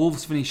of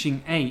Wolves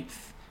finishing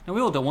 8th. Now,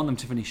 we all don't want them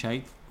to finish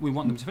 8th. We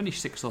want them to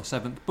finish 6th or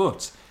 7th.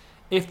 But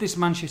if this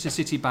Manchester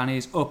City ban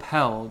is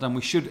upheld, and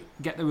we should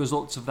get the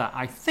results of that,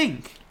 I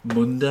think...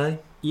 Monday?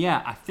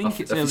 Yeah, I think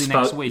it's early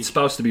next week. It's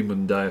supposed to be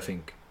Monday, I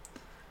think.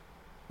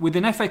 With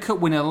an FA Cup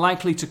winner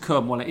likely to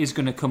come, well, it is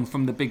going to come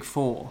from the Big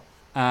Four,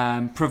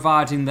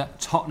 providing that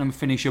Tottenham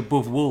finish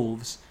above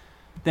Wolves,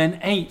 then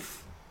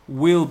 8th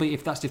will be,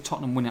 if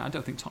Tottenham win it. I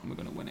don't think Tottenham are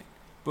going to win it.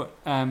 But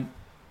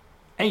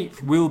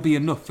 8th will be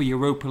enough for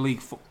Europa League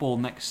football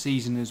next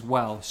season as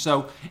well.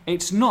 So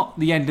it's not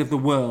the end of the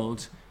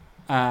world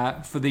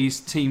for these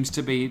teams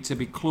to be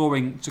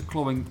clawing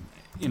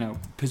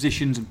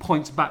positions and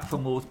points back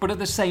from Wolves. But at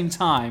the same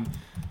time,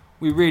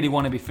 we really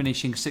want to be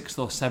finishing 6th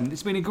or 7th.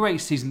 It's been a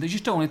great season. They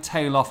just don't want to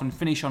tail off and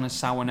finish on a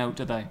sour note,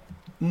 do they?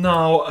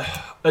 No,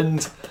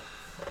 and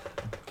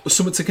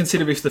something to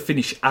consider if they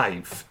finish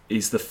 8th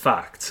is the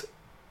fact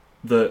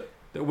that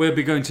we'll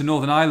be going to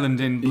Northern Ireland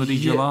in bloody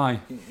July.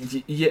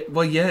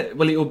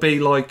 Well, it'll be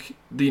like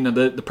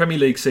the Premier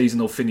League season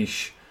will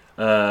finish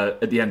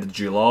at the end of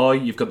July.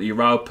 You've got the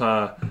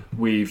Europa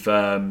with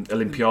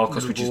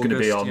Olympiacos, which is going to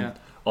be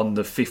on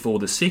the 5th or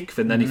the 6th,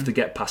 and then if they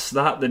get past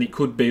that, then it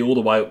could be all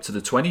the way up to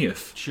the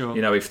 20th. Sure.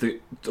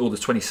 Or the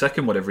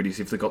 22nd, whatever it is,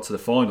 if they got to the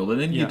final,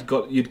 and then you'd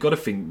got to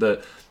think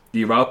that the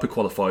Europa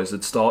qualifiers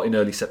would start in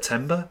early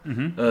September.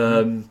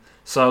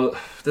 So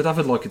they'd have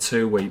a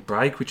 2-week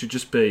break, which would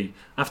just be,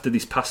 after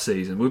this past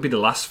season, would be the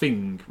last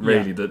thing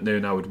really that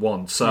Nuno would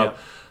want. So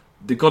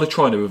they've got to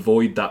try to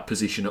avoid that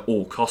position at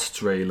all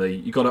costs, really.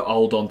 You've got to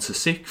hold on to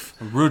 6th.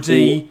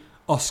 Ruddy,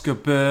 Oscar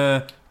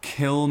Burr,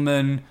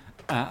 Kilman.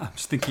 I'm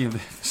just thinking of the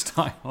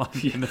style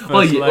in the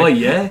first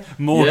leg.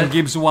 Morgan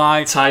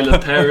Gibbs-White, Tyler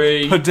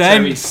Perry,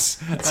 Podence,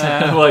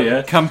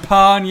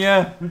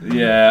 Campagna.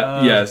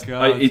 Yes.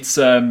 It's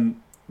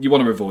you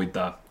want to avoid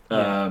that.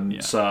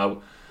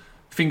 So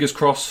fingers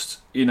crossed.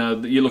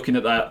 You're looking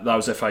at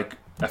those FA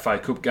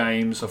Cup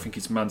games. I think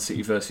it's Man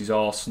City versus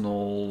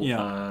Arsenal,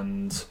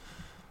 and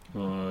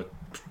I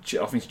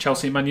think it's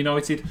Chelsea and Man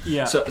United.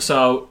 Yeah.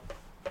 So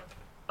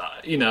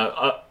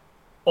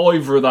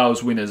either of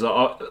those winners,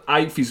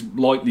 eighth is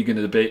likely going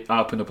to be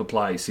open up a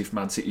place if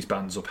Man City's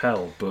ban's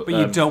upheld. But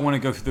you don't want to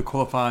go through the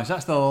qualifiers.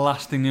 That's the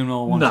last thing they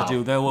will want to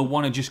do. They will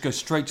want to just go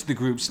straight to the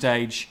group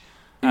stage.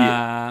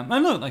 And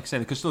look, like I say,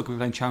 they could still be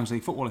playing Champions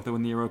League football if they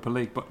win the Europa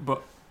League.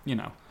 But you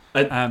know,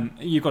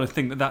 you've got to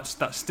think that's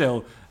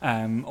still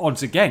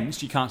odds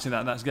against. You can't say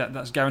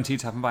that's guaranteed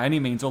to happen by any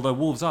means. Although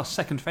Wolves are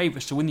second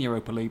favourites to win the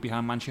Europa League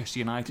behind Manchester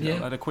United. I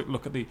had a quick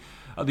look at the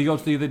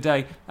odds the other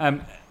day.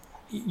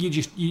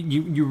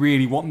 You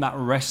really want that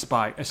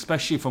respite,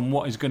 especially from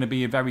what is going to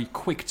be a very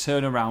quick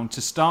turnaround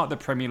to start the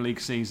Premier League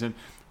season.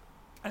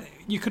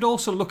 You could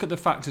also look at the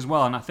fact as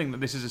well, and I think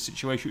that this is a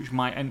situation which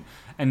might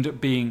end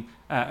up being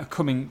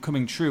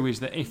coming true,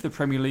 is that if the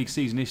Premier League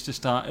season is to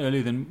start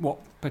earlier than what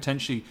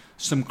potentially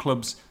some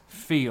clubs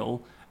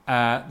feel,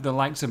 the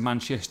likes of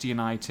Manchester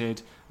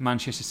United,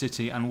 Manchester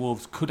City and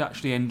Wolves could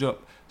actually end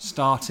up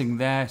starting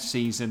their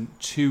season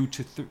 2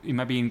 to 3,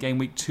 maybe in game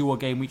week 2 or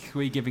game week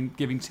 3,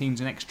 giving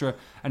teams an extra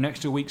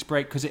week's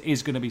break, because it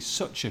is going to be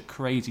such a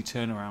crazy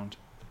turnaround.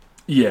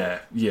 Yeah.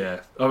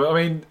 I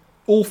mean,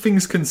 all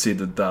things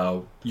considered,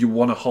 though, you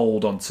want to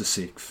hold on to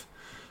 6th,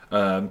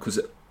 because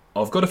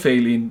I've got a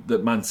feeling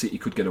that Man City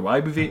could get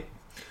away with it.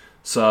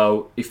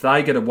 So if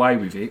they get away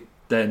with it,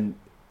 then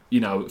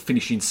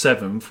finishing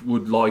 7th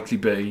would likely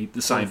be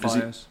the same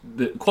as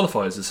the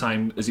qualifiers, the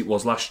same as it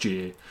was last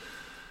year.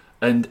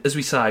 And as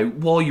we say,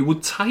 while you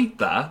would take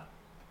that,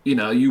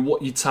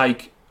 you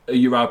take a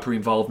Europa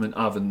involvement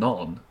over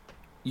none,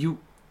 you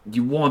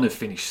want to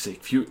finish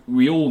 6th.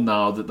 We all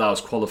know that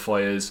those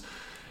qualifiers,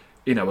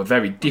 are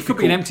very difficult. It could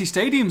be in empty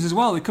stadiums as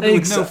well. It could be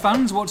with no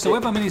fans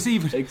whatsoever. I mean, it's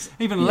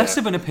even less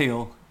of an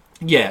appeal.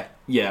 Yeah.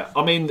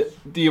 I mean,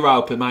 the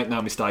Europa, make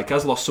no mistake,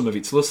 has lost some of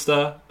its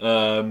lustre.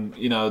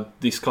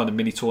 This kind of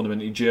mini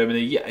tournament in Germany,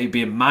 yeah, it'd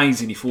be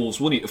amazing if Wolves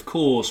won it, of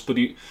course, but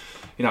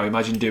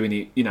imagine doing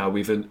it,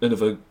 with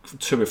another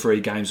 2 or 3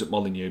 games at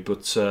Molineux.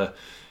 But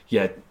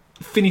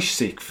finish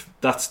 6th.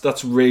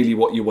 That's really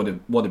what you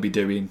want to be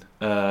doing.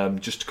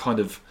 Just to kind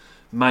of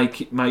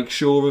make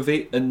sure of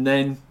it, and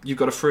then you've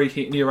got a free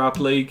hit in the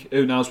Europa League.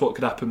 Who knows what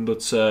could happen? But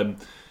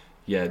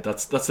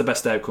that's the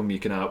best outcome you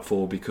can hope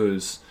for,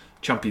 because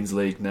Champions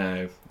League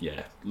now,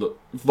 look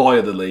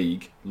via the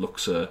league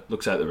looks out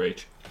the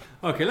reach.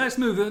 Okay, let's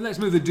move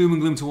the doom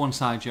and gloom to one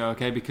side, Joe.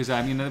 Okay, because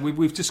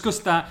we've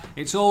discussed that.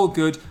 It's all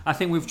good. I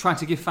think we've tried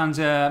to give fans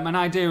an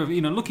idea of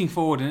looking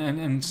forward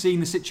and seeing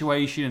the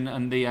situation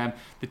and the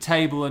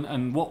table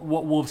and what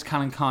Wolves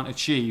can and can't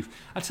achieve.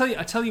 I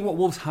tell you what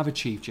Wolves have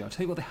achieved, Joe. I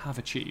tell you what they have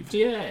achieved.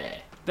 Yeah.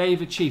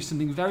 They've achieved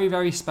something very,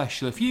 very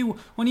special.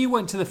 When you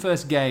went to the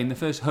first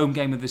home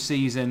game of the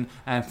season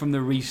from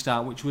the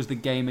restart, which was the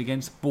game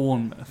against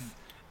Bournemouth,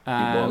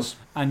 it was,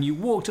 and you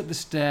walked up the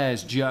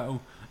stairs, Joe,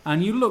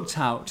 and you looked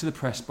out to the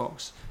press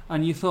box,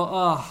 and you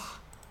thought,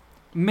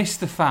 miss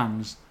the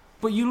fans.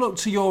 But you looked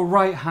to your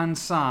right-hand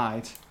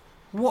side.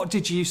 What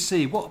did you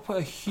see? What put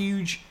a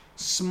huge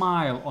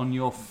smile on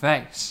your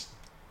face?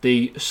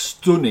 The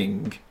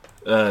stunning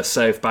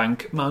South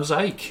Bank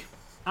mosaic.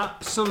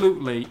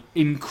 Absolutely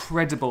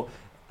incredible.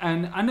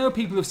 And I know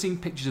people have seen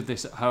pictures of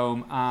this at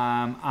home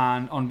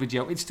and on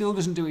video. It still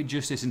doesn't do it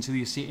justice until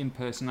you see it in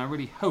person. I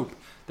really hope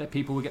that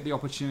people will get the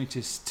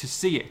opportunity to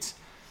see it.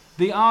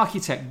 The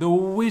architect, the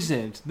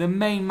wizard, the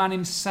main man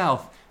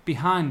himself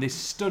behind this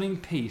stunning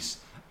piece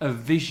of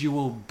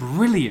visual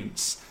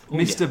brilliance,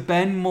 Mr.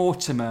 Ben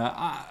Mortimer,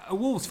 a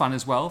Wolves fan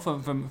as well,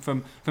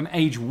 from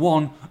age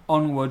 1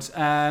 onwards,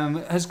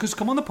 has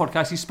come on the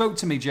podcast. He spoke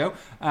to me, Joe,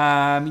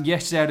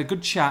 yesterday. I had a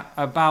good chat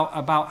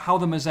about how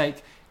the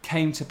mosaic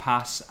came to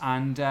pass,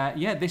 and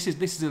this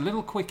is a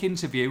little quick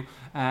interview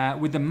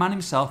with the man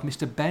himself,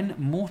 Mr. Ben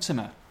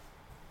Mortimer.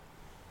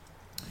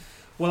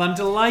 Well, I'm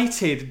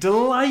delighted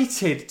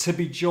to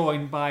be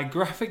joined by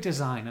graphic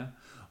designer,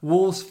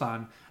 Wolves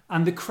fan,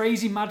 and the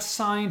crazy mad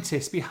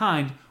scientist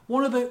behind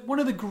one of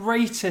the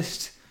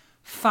greatest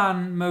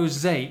fan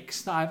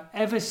mosaics that I've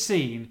ever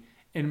seen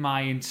in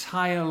my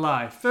entire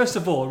life. First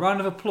of all, a round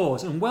of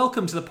applause and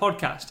welcome to the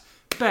podcast,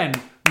 Ben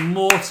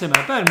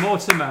Mortimer. Ben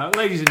Mortimer,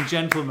 ladies and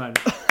gentlemen.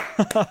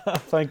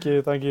 Thank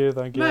you.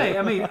 Mate,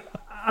 I mean,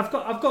 I've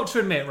got to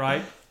admit,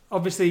 right?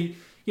 Obviously,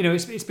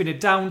 it's been a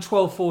down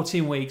 12,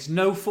 14 weeks,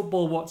 no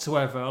football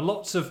whatsoever.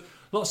 Lots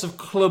of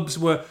clubs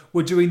were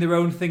doing their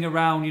own thing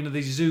around,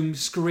 these Zoom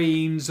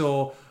screens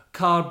or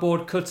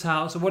cardboard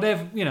cutouts or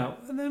whatever,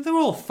 they're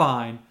all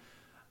fine.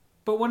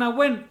 But when I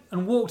went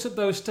and walked up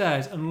those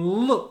stairs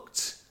and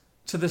looked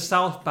to the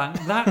South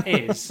Bank, that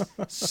is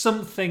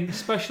something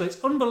special.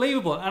 It's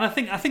unbelievable. And I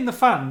think the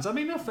fans, I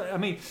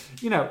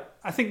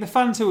think the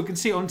fans who can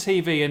see it on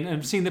TV and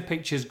have seen the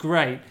pictures,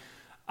 great.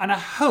 And I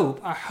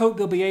hope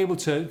they'll be able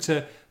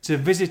to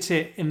visit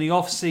it in the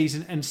off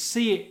season and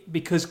see it,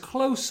 because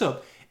close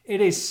up,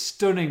 it is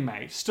stunning,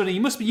 mate. Stunning.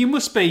 You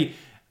must be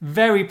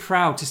very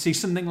proud to see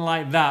something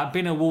like that.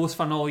 Being a Wolves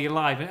fan all your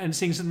life and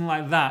seeing something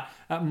like that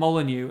at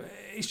Molineux,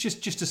 it's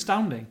just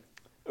astounding.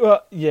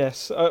 Well,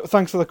 yes.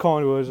 Thanks for the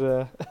kind words,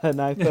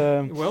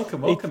 Nate.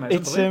 Welcome,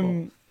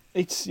 mate.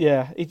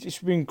 It's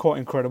been quite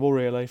incredible,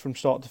 really, from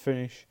start to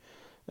finish.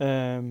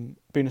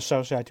 being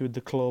associated with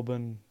the club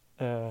and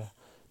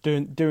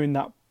doing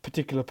that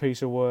particular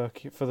piece of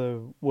work for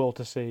the world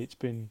to see. It's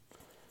been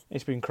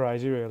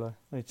crazy, really.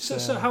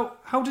 So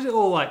how did it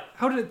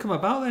how did it come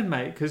about then,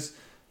 mate? Because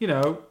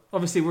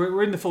obviously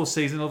we're in the full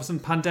season. All of a sudden,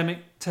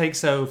 pandemic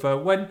takes over.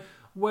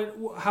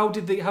 How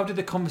did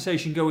the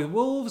conversation go with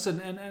Wolves,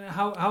 and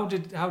how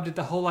did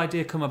the whole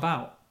idea come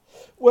about?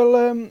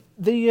 Well,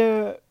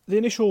 the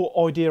initial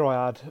idea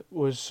I had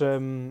was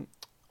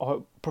I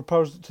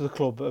proposed it to the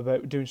club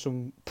about doing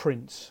some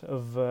prints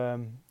of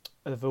a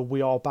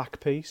 "We Are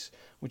Back" piece,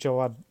 which I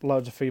had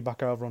loads of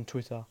feedback over on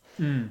Twitter,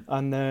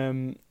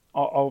 and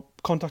I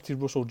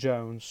contacted Russell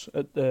Jones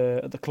at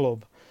the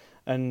club,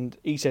 and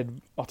he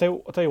said, "I'll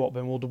tell you what,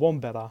 Ben, we'll do one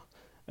better,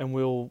 and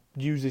we'll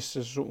use this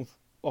as sort of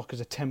like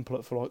as a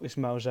template for like this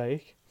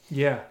mosaic."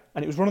 Yeah.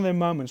 And it was one of them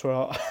moments where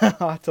I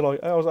had to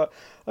I was like,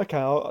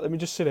 okay, let me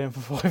just sit down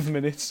for 5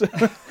 minutes,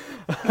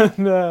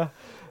 and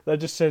they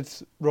just said,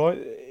 right,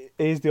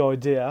 here's the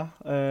idea,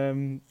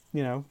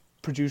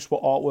 produce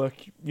what artwork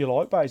you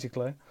like,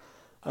 basically.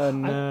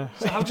 And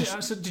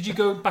so did you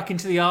go back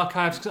into the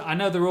archives? 'Cause I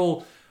know they're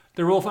all.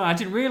 I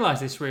didn't realise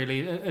this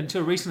really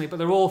until recently, but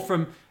they're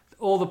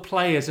all the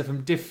players are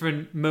from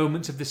different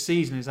moments of the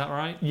season. Is that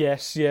right?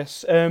 Yes.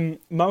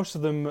 Most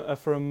of them are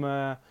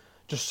from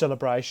just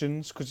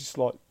celebrations because it's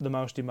like the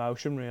most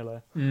emotion,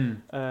 really.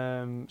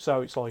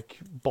 So it's like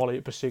Bolly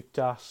at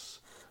Besiktas,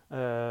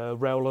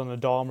 Raul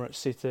and Adama at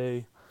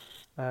City,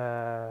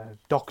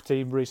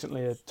 Doherty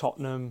recently at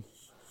Tottenham.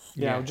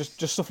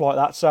 Just stuff like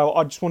that. So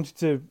I just wanted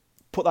to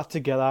put that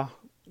together,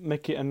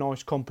 make it a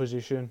nice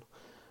composition.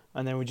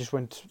 And then we just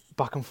went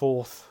back and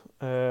forth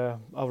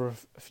over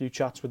a few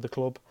chats with the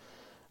club,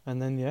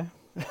 and then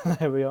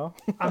there we are.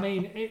 I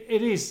mean,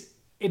 it is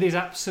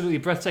absolutely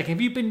breathtaking.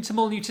 Have you been to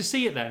Molineux to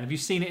see it then? Have you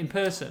seen it in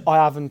person? I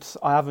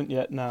haven't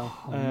yet. No.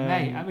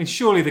 Mate, I mean,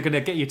 surely they're going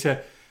to get you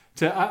to.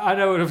 I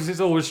know obviously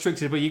it's all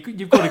restricted, but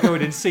you've got to go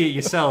in and see it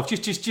yourself,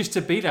 just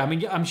to be there. I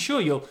mean, I'm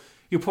sure you'll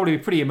probably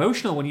be pretty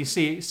emotional when you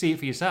see it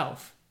for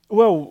yourself.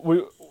 Well,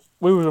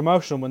 we were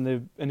emotional when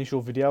the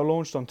initial video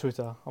launched on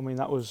Twitter. I mean,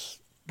 that was.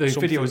 The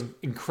video was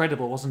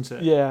incredible, wasn't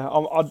it? Yeah,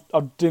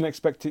 I didn't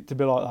expect it to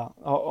be like that.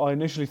 I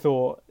initially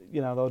thought,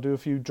 they'll do a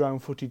few drone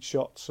footage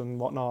shots and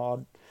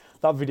whatnot.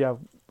 That video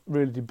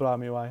really did blow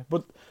me away.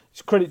 But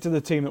it's credit to the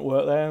team that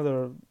worked there.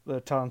 They're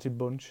a talented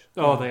bunch.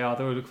 Oh, they are.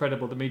 They're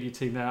incredible. The media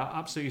team, they are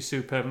absolutely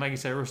superb. And like you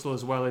say, Russell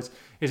as well is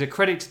a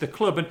credit to the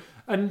club.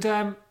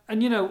 And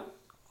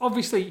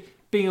obviously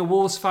being a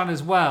Wolves fan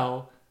as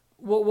well.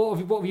 What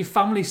have your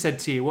family said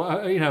to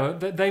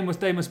you? They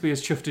must be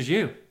as chuffed as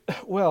you.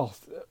 Well,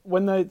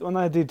 when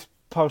they did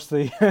post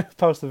the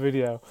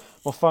video,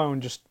 my phone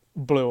just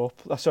blew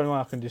up. That's the only way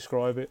I can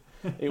describe it.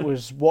 It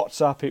was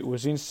WhatsApp, it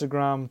was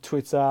Instagram,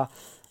 Twitter,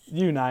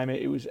 you name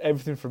it. It was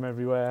everything from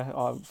everywhere.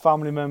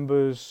 Family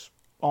members,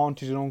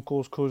 aunties and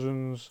uncles,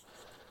 cousins.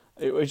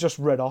 It was just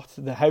red hot.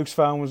 The house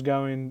phone was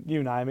going.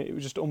 You name it. It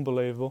was just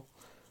unbelievable.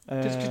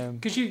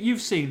 Because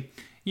you've seen,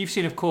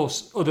 of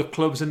course, other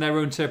clubs and their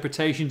own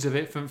interpretations of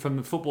it from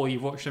the football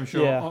you've watched, I'm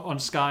sure, on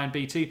Sky and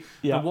BT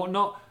and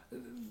whatnot.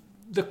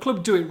 The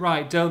club do it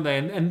right, don't they?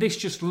 And this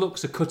just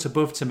looks a cut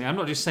above to me. I'm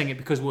not just saying it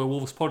because we're a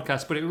Wolves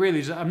podcast, but it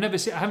really is. I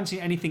haven't seen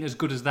anything as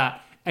good as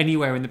that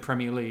anywhere in the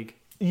Premier League.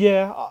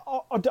 Yeah,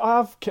 I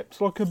have kept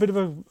like a bit of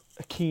a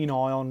keen eye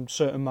on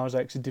certain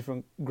mosaics in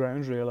different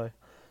grounds, really.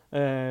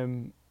 I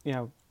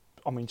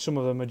mean, some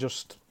of them are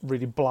just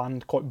really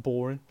bland, quite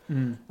boring.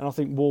 And I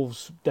think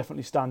Wolves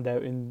definitely stand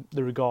out in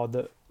the regard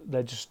that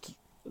they're just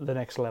the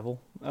next level.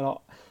 And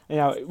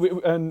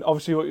and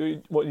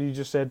obviously what you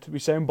just said, we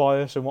sound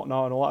biased and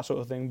whatnot and all that sort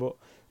of thing, but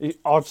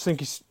I just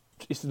think it's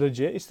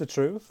legit, it's the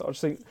truth. I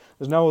just think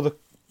there's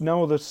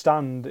no other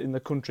stand in the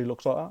country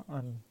looks like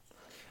that.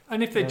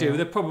 And if they do,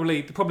 they've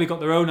probably got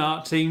their own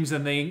art teams,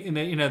 and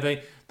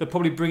they're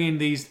probably bringing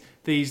these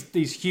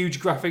huge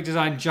graphic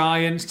design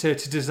giants to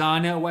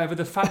design it or whatever.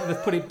 The fact that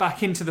they've put it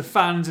back into the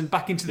fans and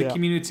back into the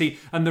community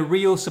and the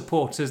real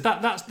supporters,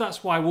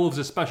 that's why Wolves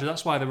are special.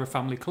 That's why they're a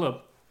family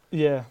club.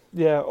 Yeah.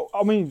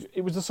 I mean,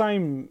 it was the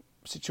same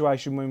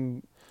situation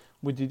when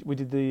we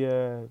did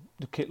the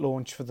kit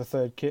launch for the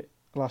third kit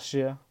last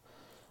year,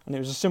 and it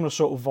was a similar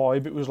sort of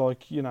vibe. It was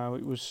like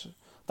it was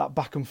that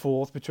back and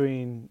forth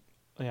between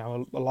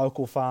a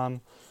local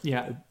fan,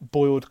 a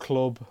boiled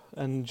club,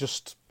 and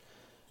just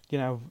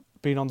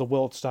being on the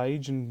world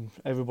stage and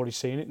everybody's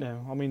seeing it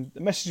now. I mean,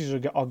 the messages I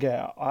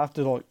get, I have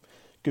to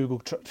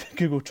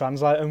Google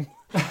Translate them.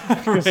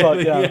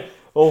 Really?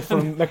 All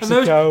from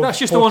Mexico. That's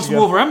just Portugal. The ones from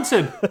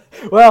Wolverhampton.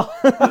 Well,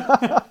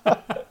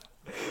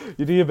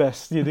 you do your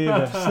best.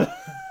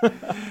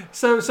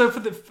 So for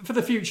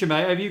the future,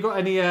 mate, have you got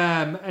any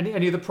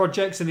other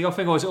projects in the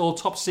offing, or is it all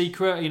top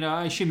secret?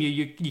 I assume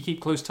you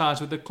keep close ties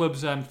with the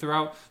clubs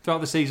throughout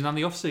the season and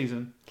the off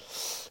season.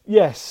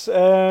 Yes.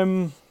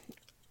 As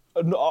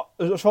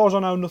far as I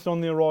know, nothing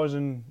on the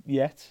horizon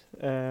yet.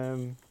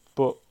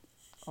 But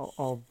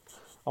I'll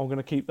I'm going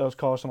to keep those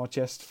cards on my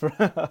chest for.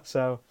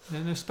 So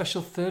no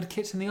special third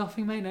kits in the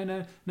offing, mate. No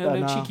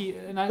No. cheeky.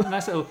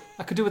 Nice little.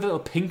 I could do with a little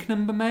pink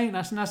number, mate.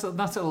 Nice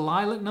little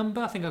lilac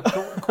number. I think I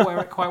could wear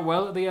it quite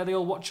well at the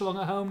old watch along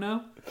at home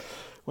now.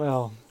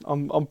 well,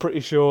 I'm pretty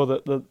sure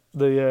that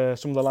the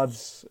some of the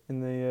lads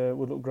in the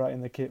would look great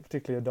in the kit,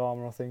 particularly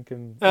Adama, I think,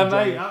 and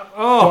Mate.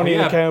 Johnny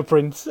and the Camo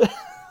Prince.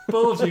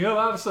 Bulging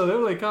up,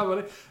 absolutely, can't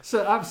believe.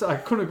 So, absolutely,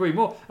 I couldn't agree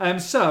more.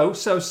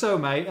 So,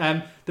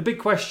 mate. The big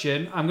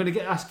question. I'm going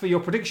to ask for your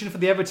prediction for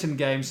the Everton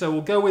game. So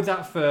we'll go with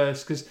that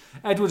first because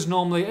Edward's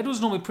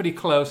normally pretty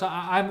close.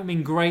 I haven't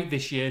been great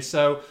this year.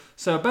 So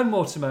Ben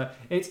Mortimer,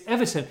 it's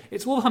Everton,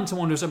 it's Wolverhampton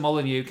Wanderers at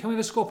Molineux. Can we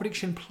have a score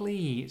prediction,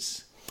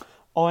 please?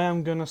 I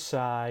am going to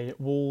say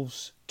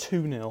Wolves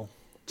 2-0.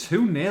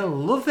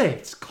 2-0, love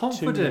it.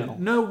 Confident, 2-0.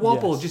 no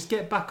wobble. Yes. Just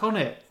get back on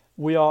it.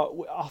 We are.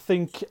 I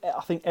think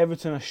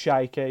Everton are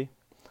shaky,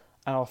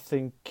 and I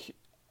think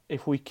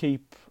if we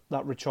keep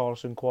that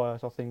Richarlison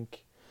quiet, I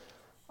think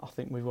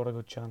we've got a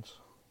good chance.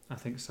 I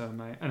think so,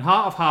 mate. And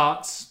heart of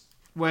hearts,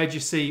 where do you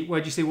see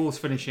Wolves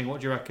finishing?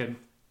 What do you reckon?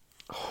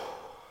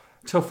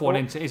 Tough one,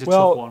 isn't it? It's a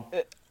tough one.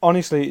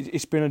 Honestly,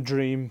 it's been a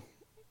dream.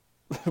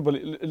 Well,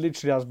 it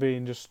literally has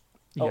been just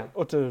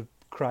utter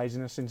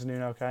craziness since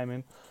Nuno came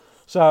in.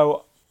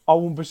 So I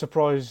wouldn't be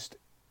surprised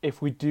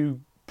if we do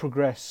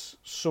progress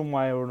some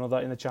way or another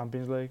in the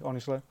Champions League,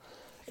 honestly.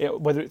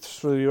 Whether it's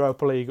through the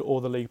Europa League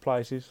or the league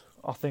places,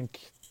 I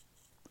think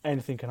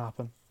anything can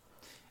happen.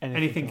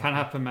 Anything can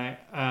happen, mate.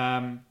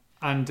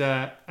 And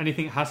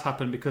anything has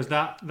happened because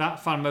that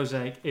fan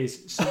mosaic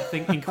is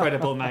something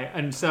incredible, mate.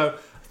 And so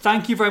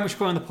thank you very much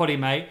for on the poddy,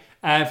 mate.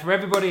 For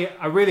everybody,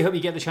 I really hope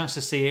you get the chance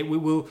to see it.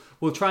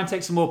 We'll try and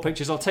take some more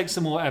pictures. I'll take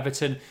some more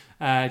Everton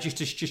just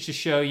to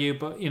show you.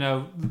 But you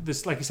know,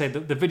 this, like I say,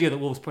 the video that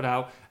Wolves put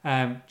out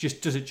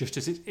just does it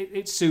justice.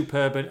 It's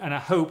superb, and I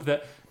hope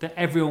that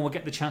everyone will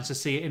get the chance to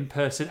see it in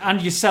person,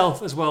 and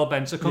yourself as well,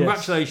 Ben. So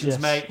congratulations,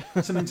 yes.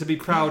 Mate. Something to be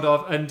proud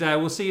of, and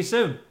we'll see you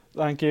soon.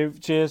 Thank you.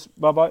 Cheers.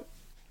 Bye bye.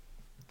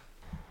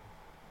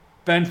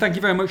 Ben, thank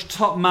you very much.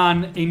 Top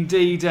man,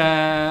 indeed.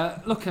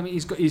 Look, I mean,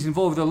 he's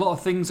involved with a lot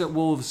of things at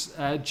Wolves,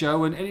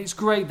 Joe, and it's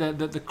great that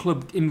the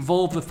club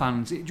involve the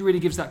fans. It really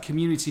gives that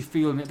community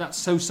feel, and that's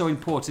so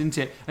important,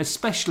 isn't it?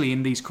 Especially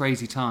in these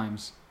crazy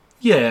times.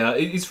 Yeah,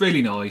 it's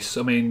really nice.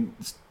 I mean,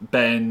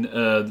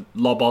 Ben,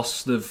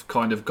 Lobos, they've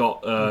kind of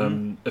got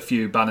a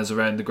few banners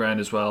around the ground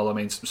as well. I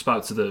mean,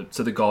 spoke to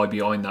the guy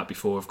behind that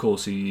before. Of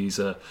course, he's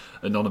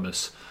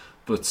anonymous,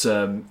 but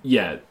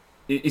yeah,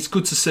 it's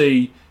good to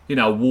see. You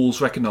know,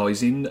 Wolves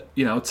recognising,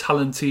 you know,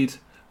 talented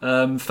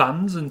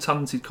fans and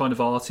talented kind of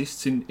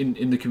artists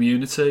in the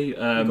community.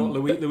 You've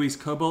got Louise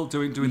Cobalt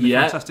doing the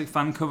fantastic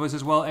fan covers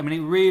as well. I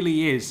mean, it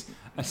really is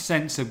a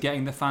sense of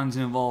getting the fans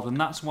involved, and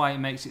that's why it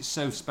makes it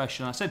so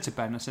special. And I said to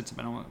Ben,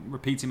 I'm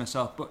repeating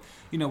myself, but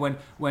you know,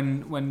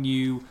 when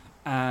you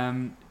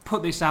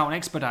put this out and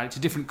expedite it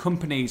to different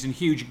companies and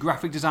huge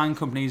graphic design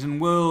companies and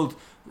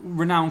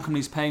world-renowned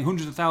companies paying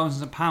hundreds of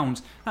thousands of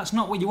pounds, that's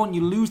not what you want.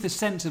 You lose the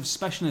sense of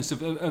specialness,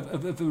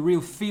 of a real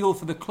feel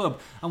for the club.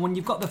 And when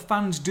you've got the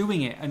fans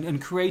doing it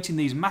and creating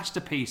these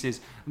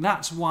masterpieces,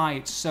 that's why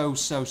it's so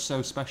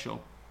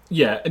special.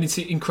 Yeah, and it's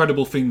an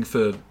incredible thing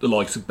for the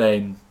likes of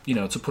Ben, you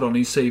know, to put on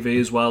his CV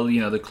as well.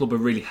 You know, the club are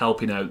really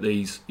helping out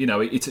these. You know,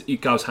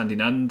 it goes hand in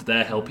hand.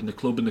 They're helping the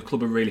club, and the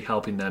club are really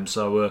helping them.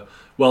 So,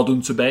 well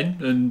done to Ben,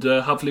 and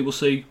hopefully we'll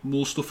see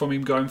more stuff from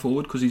him going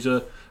forward because he's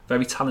a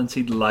very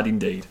talented lad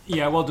indeed.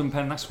 Yeah, well done,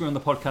 Ben. Thanks for being on the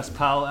podcast,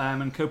 pal,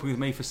 and coping with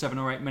me for 7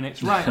 or 8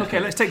 minutes. Right, okay,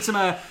 let's take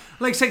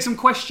some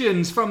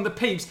questions from the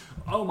peeps.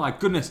 Oh my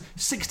goodness,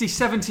 60,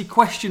 70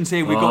 questions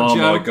here we've got,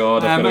 Joe. Oh my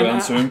God, I've got to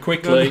answer them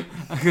quickly.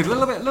 A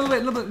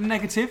little bit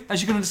negative,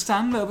 as you can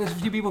understand. A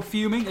few people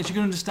fuming, as you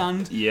can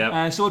understand.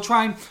 Yeah. So we'll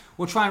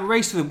try and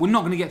race through them. We're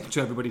not going to get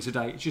to everybody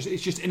today.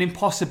 It's just an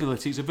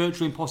impossibility. It's a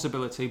virtual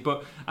impossibility.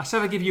 But I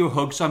said I'd give you a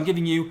hug, so I'm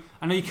giving you.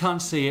 I know you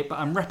can't see it, but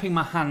I'm wrapping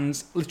my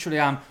hands. Literally,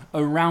 I'm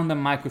around the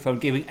microphone,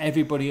 giving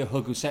everybody a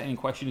hug who's sending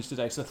questions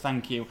today. So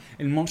thank you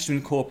in Monster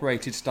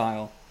Incorporated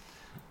style.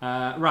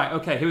 Right.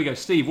 Okay. Here we go.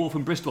 Steve Wolf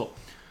from Bristol.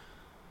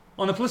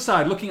 On the plus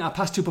side, looking at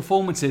past 2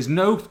 performances,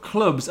 no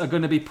clubs are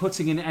going to be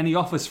putting in any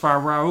offers for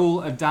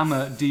Raul,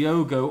 Adama,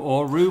 Diogo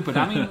or Ruben.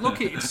 I mean,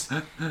 look, it's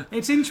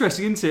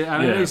interesting, isn't it?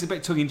 I know it's a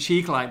bit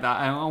tongue-in-cheek like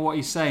that on what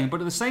he's saying, but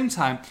at the same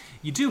time,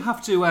 you do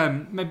have to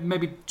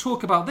maybe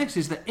talk about this,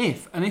 is that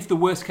if the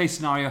worst-case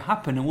scenario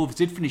happened and Wolves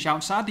did finish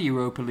outside the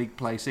Europa League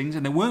placings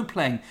and they weren't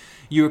playing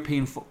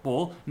European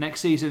football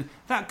next season,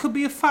 that could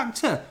be a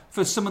factor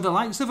for some of the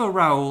likes of a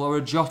Raul or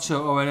a Jota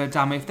or an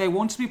Adama if they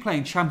want to be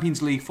playing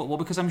Champions League football,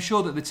 because I'm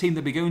sure that the team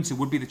they'd be going to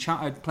would be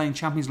playing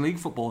Champions League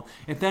football.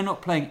 If they're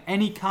not playing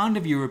any kind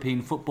of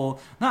European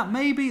football, that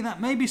may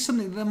be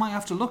something that they might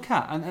have to look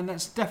at, and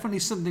that's definitely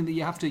something that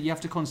you have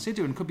to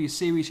consider and could be a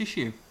serious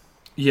issue.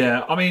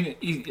 Yeah, I mean,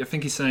 I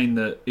think he's saying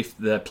that if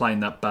they're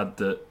playing that bad,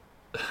 that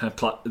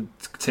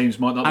teams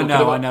might not. I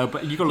know,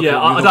 but you've got to look at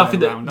I don't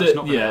think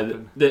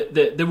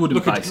that. They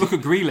wouldn't look at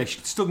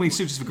Grealish. Still many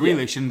suitors for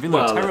Grealish, and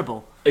Villa are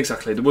terrible.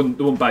 Exactly, they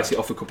wouldn't base it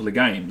off a couple of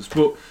games.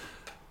 But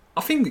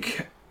I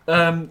think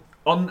on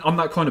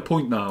that kind of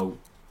point now,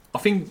 I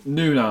think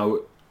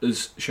Nuno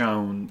has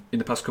shown in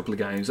the past couple of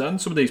games, and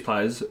some of these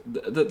players,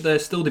 that they're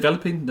still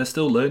developing, they're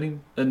still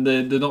learning, and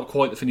they're not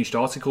quite the finished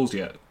articles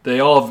yet. They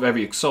are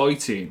very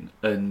exciting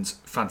and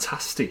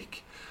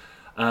fantastic,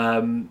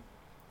 but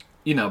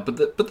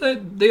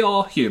they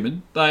are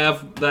human. They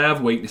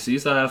have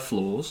weaknesses, they have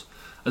flaws,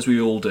 as we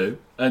all do,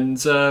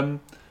 and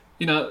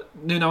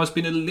Nuno has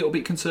been a little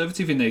bit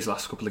conservative in these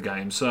last couple of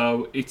games.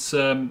 So it's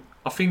I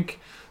think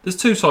there's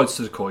two sides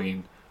to the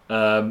coin.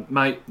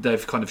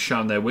 They've kind of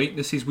shown their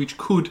weaknesses, which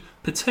could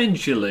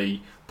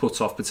potentially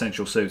put off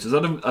potential suitors. I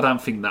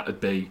don't think that would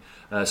be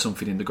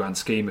something in the grand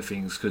scheme of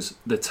things, because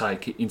they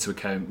take into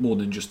account more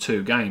than just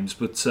 2 games.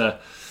 But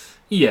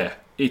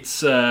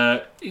it's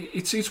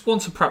one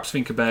to perhaps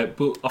think about.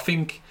 But I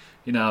think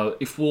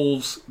if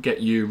Wolves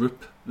get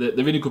Europe,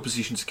 they're in a good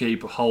position to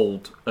keep a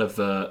hold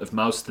of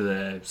most of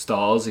their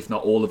stars, if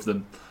not all of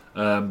them.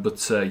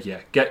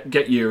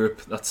 Get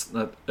Europe. That's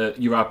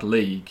Europa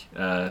League.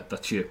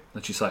 That's your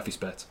safest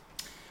bet.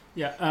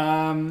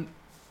 Yeah.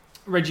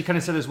 Reggie kind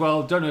of said as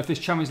well, don't know if this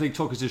Champions League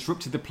talk has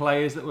disrupted the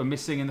players that were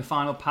missing in the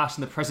final pass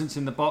and the presence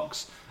in the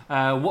box.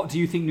 What do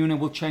you think Nuno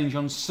will change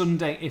on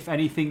Sunday, if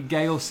anything?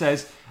 Gail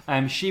says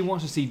she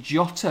wants to see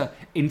Jota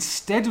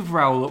instead of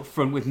Raul up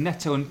front, with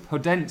Neto and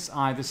Podence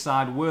either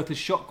side. Worth a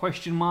shot? ?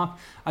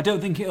 I don't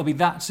think it'll be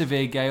that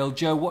severe, Gail.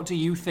 Joe, what do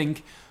you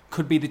think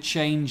could be the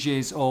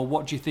changes, or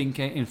what do you think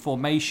in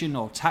formation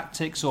or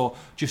tactics, or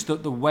just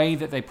the way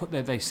that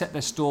they set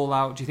their stall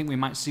out? Do you think we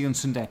might see on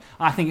Sunday?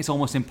 I think it's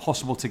almost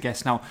impossible to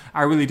guess now.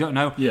 I really don't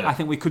know. Yeah. I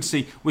think we could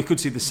see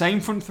the same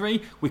front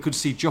three. We could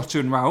see Jota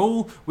and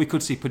Raul. We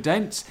could see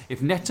Podence.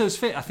 If Neto's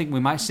fit, I think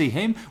we might see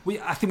him.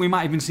 I think we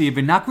might even see a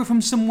Vinagre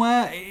from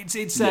somewhere. It's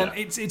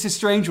a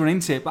strange one,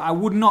 isn't it? But I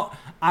would not.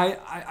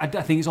 I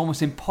think it's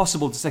almost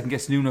impossible to second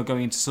guess Nuno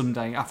going into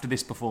Sunday after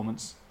this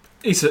performance.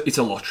 It's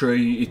a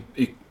lottery.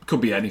 It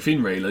could be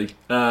anything really.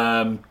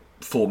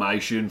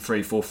 Formation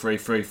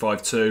 3-4-3,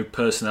 3-5-2.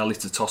 Personnel,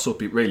 it's a toss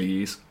up. It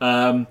really is.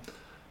 In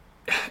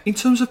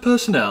terms of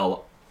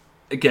personnel,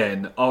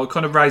 again, I'll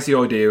kind of raise the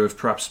idea of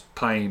perhaps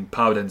playing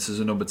Podence as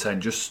a number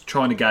 10, just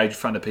trying to gauge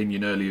fan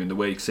opinion earlier in the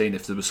week, seeing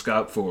if there was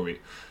scout for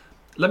it.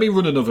 Let me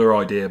run another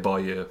idea by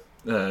you,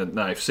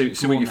 Naif.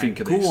 See what you think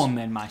of this. Go on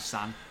then, my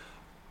son.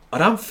 I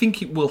don't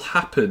think it will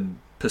happen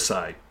per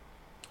se,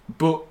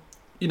 but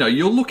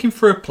you're looking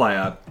for a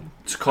player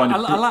to kind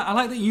of. I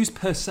like that you use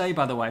Per Se,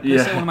 by the way. Per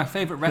Se, one of my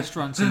favourite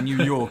restaurants in New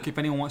York. If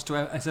anyone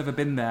has ever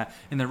been there,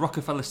 in the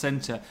Rockefeller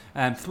Center,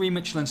 3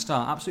 Michelin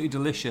star, absolutely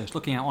delicious.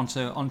 Looking out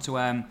onto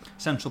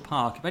Central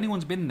Park. If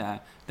anyone's been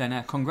there,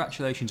 then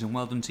congratulations and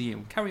well done to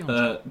you. Carry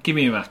on. Give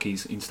me a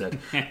Mackey's instead.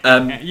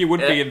 You would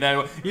be in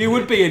there. You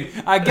would be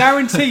in. I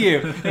guarantee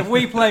you, if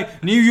we play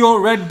New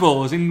York Red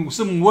Bulls in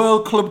some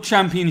World Club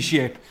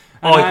Championship,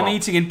 and I'm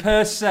eating in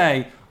Per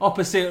Se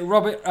opposite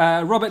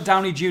Robert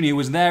Downey Jr.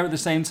 was there at the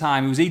same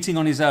time. He was eating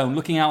on his own,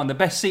 looking out on the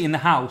best seat in the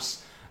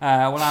house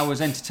while I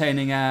was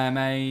entertaining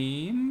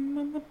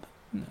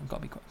got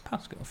to be quite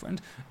past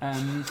girlfriend.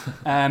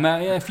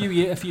 A few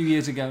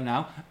years ago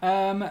now.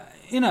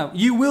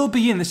 You will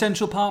be in the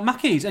Central Park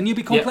Mackeys, and you'll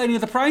be complaining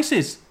of the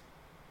prices.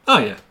 Oh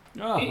yeah.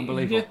 Oh,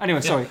 unbelievable. Yeah.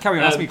 Anyway, sorry. Carry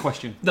on. Ask me a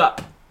question.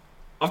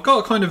 I've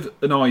got kind of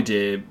an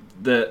idea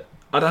that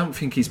I don't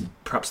think is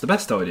perhaps the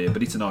best idea,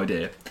 but it's an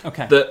idea.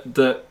 Okay.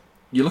 That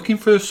you're looking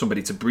for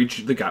somebody to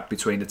bridge the gap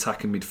between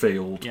attack and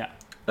midfield. Yeah.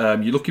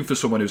 You're looking for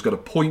someone who's got a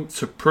point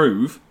to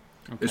prove.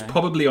 Okay. Who's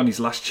probably on his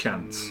last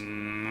chance.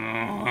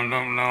 I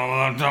don't know.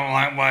 I don't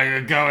like where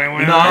you're going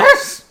with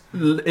this.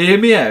 Hear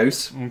me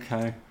out.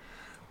 Okay.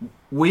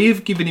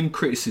 We've given him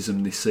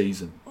criticism this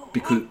season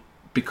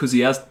because he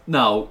has.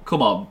 No,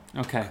 come on.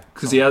 Okay.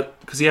 Because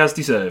he has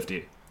deserved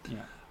it. Yeah.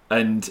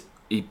 And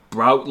he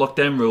broke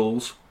lockdown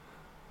rules.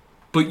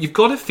 But you've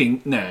got to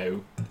think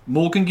now,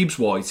 Morgan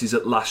Gibbs-White is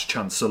at last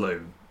chance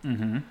saloon.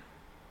 Mm-hmm.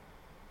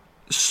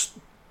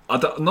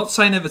 I'm not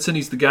saying Everton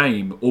is the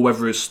game, or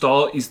whether a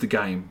start is the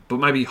game, but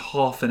maybe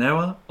half an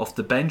hour off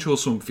the bench or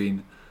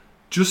something,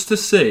 just to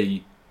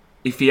see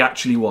if he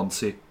actually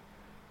wants it.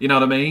 You know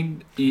what I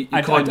mean?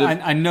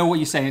 I know what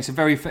you're saying. It's a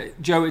very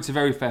Joe. It's a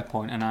very fair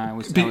point, and I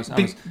was being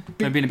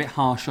a bit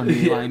harsh on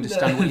you. I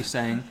understand what you're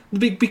saying.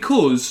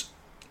 Because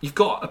you've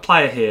got a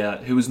player here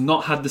who has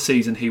not had the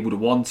season he would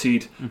have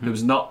wanted, Mm-hmm. who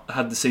has not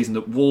had the season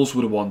that Wolves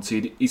would have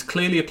wanted. He's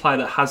clearly a player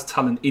that has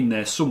talent in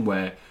there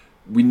somewhere.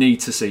 We need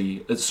to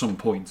see at some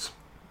point.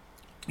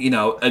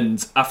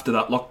 And after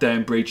that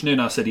lockdown breach,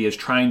 Nuno said he has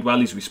trained well,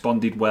 he's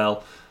responded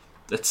well.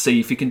 Let's see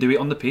if he can do it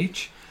on the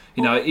pitch.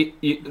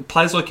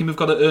 Players like him have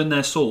got to earn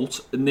their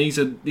salt, and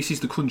this is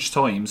the crunch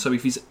time. So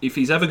if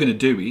he's ever going to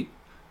do it,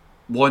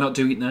 why not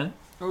do it now?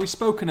 Well, we've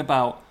spoken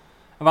about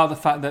the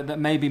fact that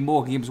maybe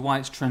Morgan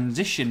Gibbs-White's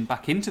transition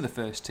back into the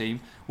first team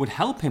would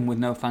help him with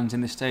no fans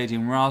in the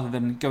stadium, rather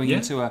than going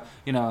into a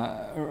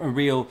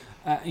real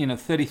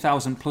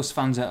 30,000 plus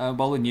fans at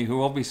Molineux,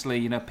 who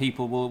obviously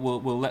people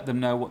will let them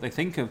know what they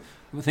think of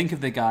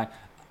the guy.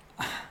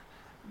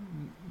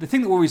 The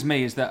thing that worries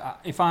me is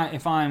that if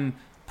I'm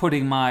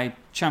putting my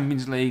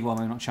Champions League, well,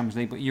 maybe not Champions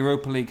League, but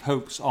Europa League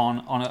hopes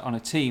on a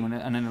team and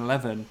an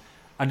 11,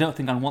 I don't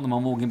think I'd want them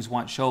on Morgan Gibbs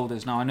White's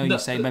shoulders. Now, I know you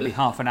say maybe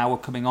half an hour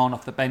coming on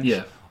off the bench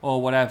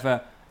or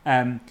whatever.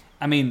 I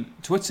mean,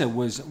 Twitter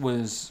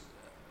was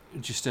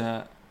just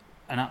an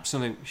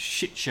absolute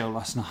shit show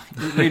last night.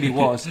 It really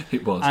was.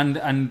 It was.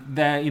 And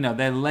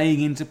they're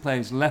laying into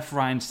players left,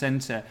 right, and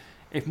centre.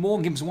 If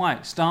Morgan Gibbs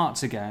White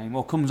starts a game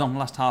or comes on the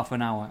last half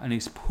an hour and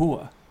he's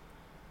poor,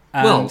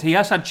 and he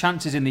has had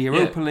chances in the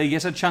Europa League, he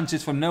has had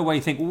chances from nowhere.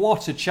 You think,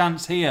 what a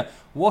chance here!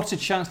 What a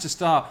chance to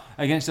start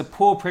against a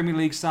poor Premier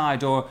League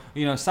side, or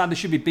side that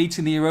should be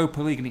beating the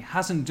Europa League, and he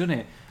hasn't done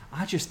it.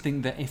 I just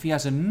think that if he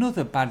has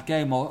another bad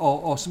game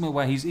or somewhere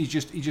where he's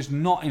just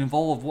not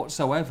involved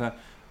whatsoever,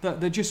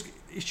 that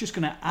it's just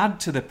going to add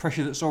to the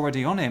pressure that's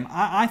already on him.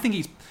 I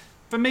think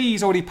for me,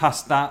 he's already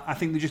past that. I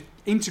think they're just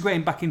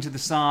integrating back into the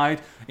side,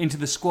 into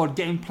the squad,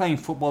 getting playing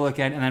football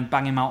again, and then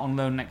bang him out on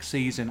loan next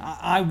season.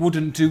 I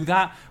wouldn't do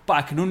that, but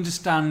I can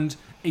understand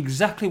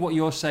exactly what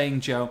you're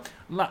saying, Joe.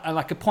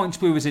 Like a point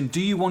to move as in, do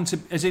you want to,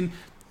 as in,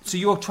 so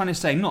you're trying to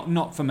say,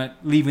 not from a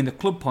leaving the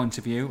club point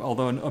of view,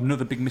 although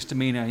another big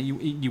misdemeanour,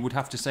 you would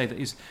have to say that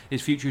his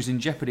future is in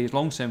jeopardy, his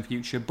long-term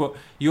future, but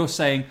you're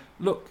saying,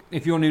 look,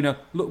 if you're Nuno,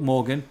 look,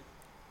 Morgan,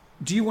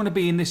 do you want to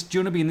be in this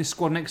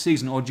squad next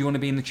season, or do you want to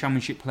be in the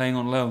Championship playing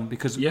on loan?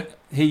 Because here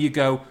you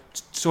go,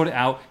 sort it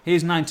out.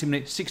 Here's 90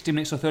 minutes, 60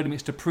 minutes or 30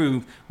 minutes to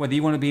prove whether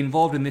you want to be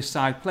involved in this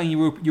side, playing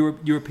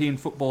European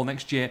football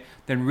next year,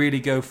 then really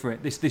go for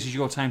it. This is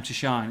your time to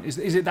shine. Is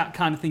it that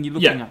kind of thing you're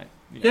looking at?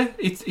 Yeah,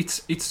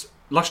 it's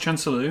last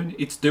chance saloon.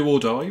 It's do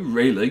or die,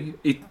 really.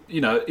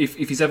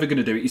 If he's ever going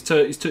to do it,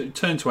 he's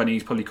turned 20.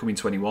 He's probably coming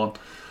 21.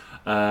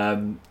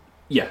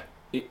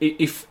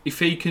 If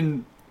he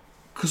can,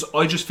 because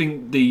I just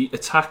think the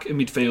attack and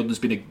midfield has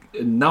been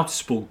a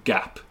noticeable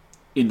gap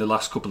in the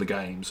last couple of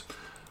games.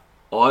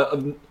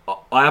 I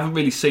haven't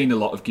really seen a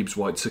lot of Gibbs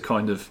White to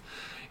kind of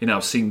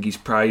sing his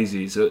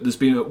praises. There's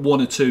been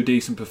one or two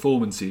decent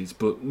performances,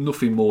 but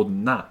nothing more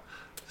than that.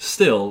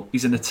 Still,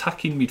 he's an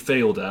attacking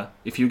midfielder.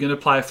 If you're going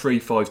to play a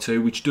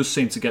 3-5-2, which does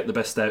seem to get the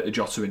best out of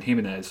Jota and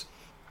Jimenez,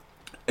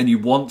 and you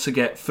want to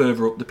get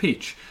further up the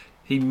pitch,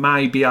 he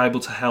may be able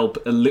to help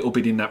a little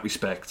bit in that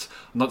respect.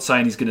 I'm not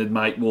saying he's going to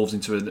make Wolves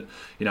into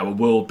a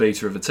world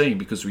beater of a team,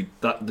 because we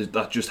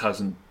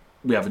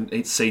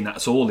haven't seen that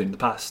at all in the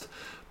past.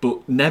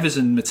 But Neves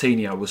and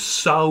Moutinho were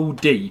so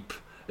deep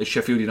at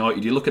Sheffield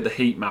United. You look at the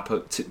heat map.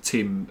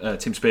 Tim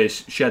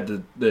Spears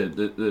shared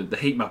the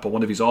heat map on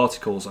one of his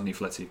articles on The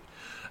Athletic,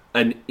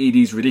 and it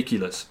is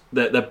ridiculous.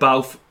 They're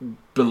both in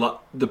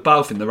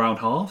the round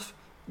half,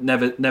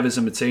 Neves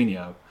and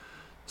Moutinho.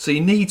 So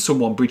you need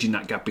someone bridging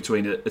that gap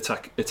between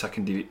attack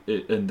and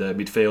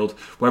midfield.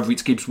 Whether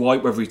it's Gibbs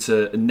White, whether it's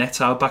a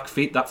Neto back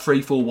fit, that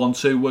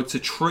 3-4-1-2 worked a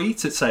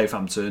treat at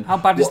Southampton. How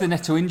bad is the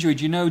Neto injury?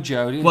 Do you know,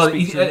 Joe?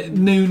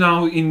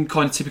 Nuno, in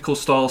kind of typical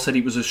style, said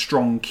it was a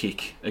strong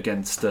kick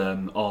against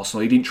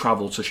Arsenal. He didn't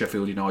travel to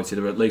Sheffield United,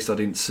 or at least I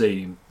didn't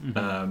see him.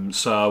 Mm-hmm.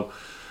 So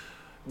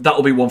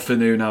that'll be one for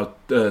Nuno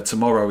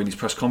tomorrow in his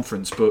press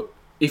conference. But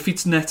if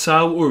it's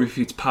Neto, or if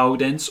it's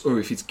Podence, or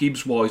if it's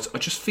Gibbs White, I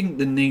just think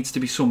there needs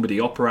to be somebody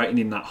operating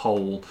in that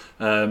hole.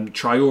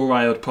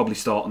 Traoré would probably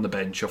start on the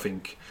bench, I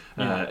think.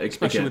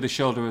 Especially with the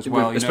shoulder as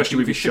well. Especially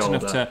with his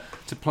shoulder.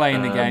 Enough to play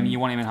in the game, you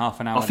want him in half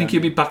an hour. I think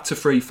he'll be back to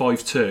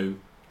 3-5-2.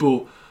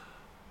 But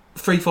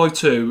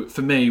 3-5-2,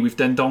 for me, with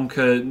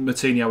Dendoncker,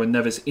 Moutinho and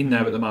Neves in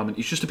there at the moment,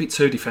 it's just a bit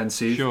too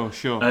defensive. Sure.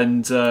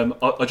 And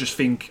I just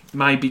think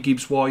maybe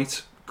Gibbs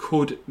White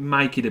could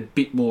make it a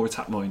bit more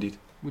attack-minded.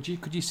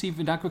 Could you see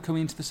Vinagre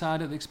coming into the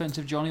side at the expense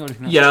of Johnny? Or do you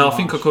think I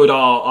think I could.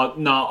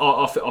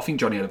 I think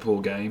Johnny had a poor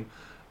game,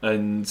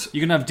 and you're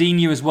going to have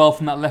Digne as well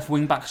from that left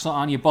wing back slot,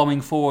 aren't you? Bombing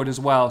forward as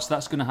well, so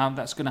that's going to have.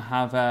 You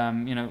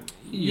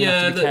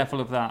have to be careful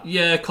of that.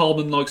 Yeah,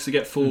 Coleman likes to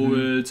get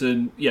forward,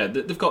 and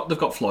they've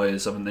got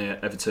flyers, haven't they?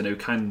 Everton, who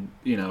can,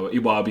 he could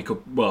be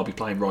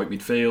playing right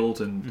midfield,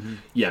 and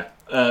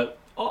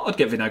I'd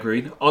get Vinagre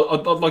in.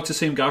 I'd like to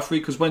see him go free,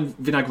 because when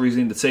Vinagre is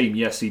in the team,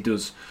 yes, he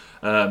does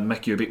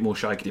make you a bit more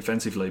shaky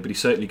defensively, but he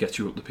certainly gets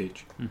you up the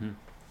pitch.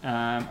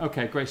 Mm-hmm.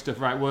 Okay, great stuff.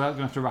 Right, we're going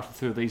to have to rattle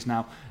through these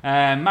now.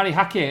 Mary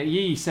Hackett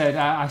Yee said,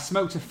 I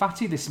smoked a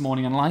fatty this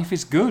morning and life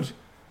is good.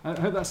 I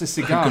hope that's a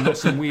cigar, not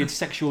some weird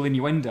sexual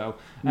innuendo.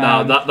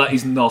 No, that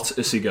is not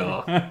a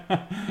cigar.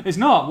 It's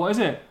not? What is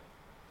it?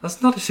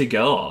 That's not a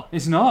cigar.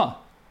 It's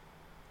not?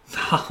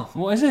 No.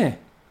 What is it?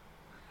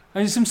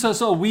 Is it some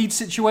sort of weed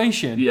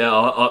situation? Yeah,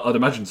 I'd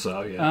imagine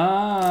so, yeah.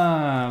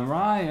 Ah,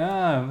 right.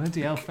 Oh,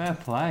 bloody hell, fair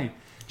play.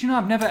 Do you know,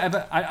 I've never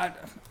ever...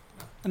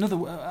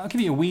 I'll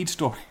give you a weed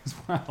story as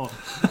well.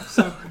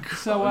 So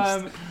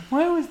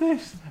where was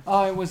this?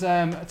 Oh, it was...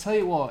 I tell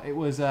you what, it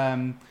was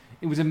a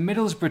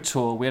Middlesbrough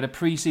tour. We had a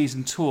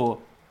pre-season tour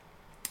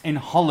in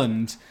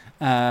Holland.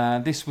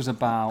 This was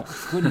about,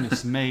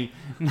 goodness me,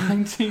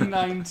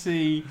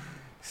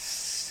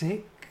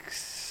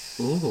 1996.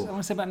 Ooh. I want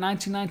to say about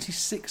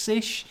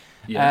 1996-ish.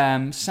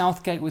 Yeah.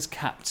 Southgate was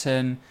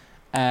captain.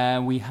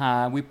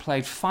 We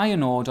played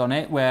Feyenoord on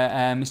it, where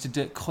Mr.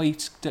 Dirk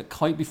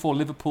Kuyt before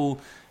Liverpool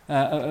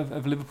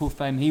of Liverpool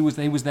fame, he was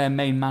their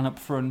main man up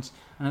front.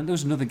 And there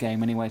was another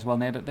game anyway as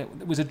well.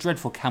 It was a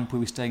dreadful camp we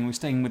were staying. We were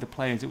staying with the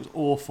players. It was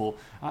awful.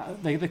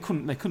 They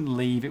couldn't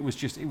leave. It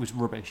was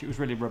rubbish. It was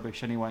really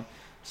rubbish anyway.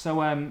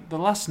 So the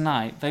last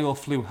night they all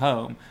flew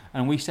home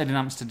and we stayed in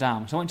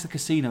Amsterdam. So I went to the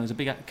casino. There's a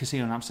big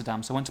casino in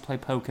Amsterdam. So I went to play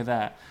poker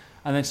there.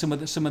 And then some of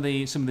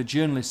the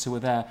journalists who were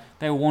there,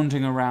 they were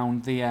wandering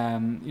around the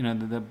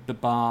the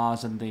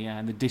bars and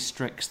the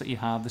districts that you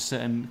have, the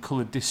certain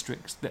coloured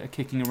districts that are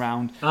kicking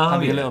around,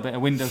 having a little bit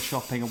of window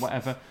shopping or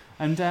whatever.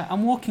 And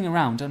I'm walking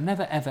around. I've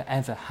never ever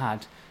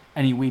had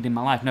any weed in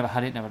my life. Never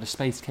had it. Never had a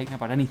space cake.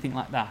 Never had anything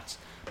like that.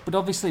 But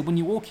obviously, when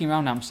you're walking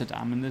around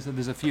Amsterdam, and there's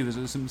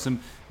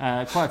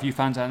quite a few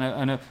fans.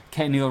 I know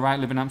Kate Neil Wright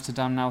live in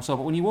Amsterdam now, so.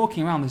 But when you're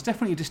walking around, there's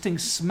definitely a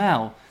distinct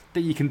smell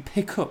that you can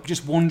pick up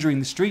just wandering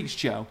the streets,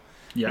 Joe.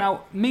 Yeah.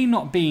 Now, me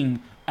not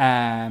being,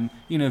 very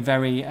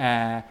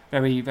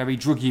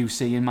drug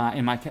usey in my,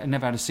 I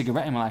never had a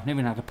cigarette in my life, never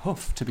even had a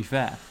puff, to be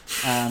fair,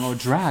 or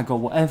drag or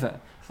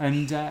whatever.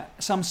 And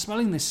so I'm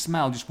smelling this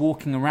smell just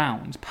walking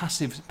around,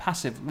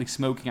 passively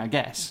smoking, I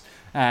guess,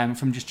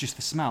 from just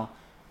the smell.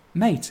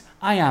 Mate,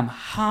 I am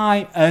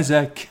high as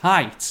a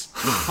kite.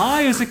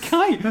 High as a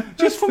kite.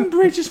 Just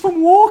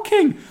from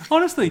walking.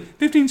 Honestly,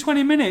 15,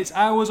 20 minutes,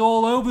 I was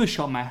all over the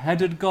shop. My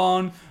head had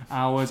gone.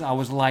 I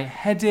was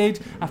lightheaded.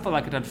 I felt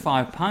like I'd had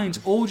 5 pints,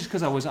 all just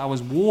because I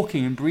was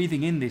walking and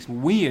breathing in this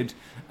weird,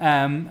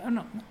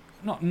 not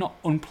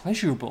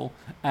unpleasurable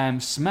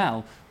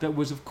smell that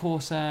was, of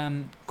course,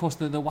 the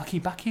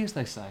wacky backy, as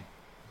they say.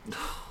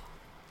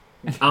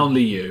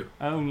 Only you.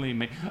 Only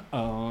me.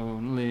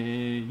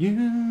 Only you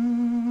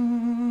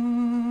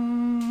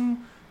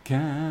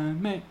can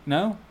make...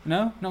 No?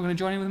 Not going to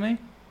join in with me?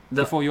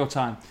 Before your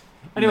time.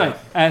 Anyway,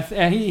 no.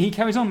 He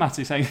carries on,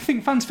 Matty, saying, I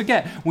think fans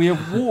forget we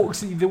have walked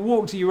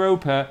to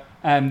Europa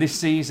this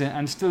season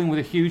and still in with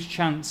a huge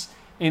chance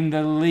in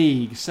the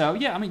league. So,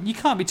 yeah, I mean, you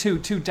can't be too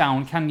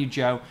down, can you,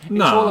 Joe?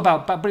 No.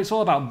 But it's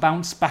all about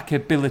bounce back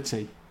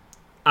ability.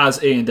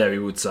 As Ian Derry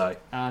would say.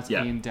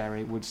 Ian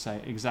Derry would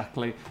say,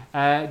 exactly.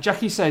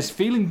 Jackie says,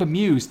 feeling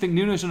bemused. Think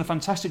Nuno's done a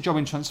fantastic job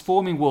in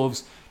transforming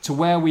Wolves to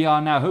where we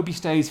are now. Hope he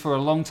stays for a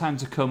long time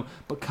to come,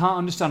 but can't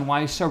understand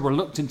why he's so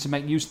reluctant to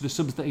make use of the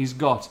subs that he's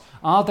got.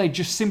 Are they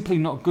just simply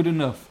not good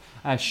enough?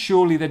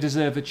 Surely they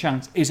deserve a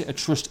chance. Is it a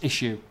trust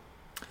issue?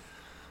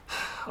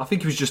 I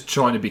think he was just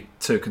trying to be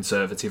too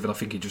conservative, and I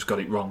think he just got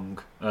it wrong.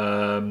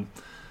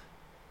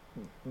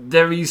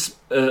 There is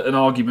an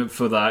argument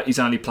for that. He's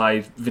only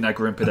played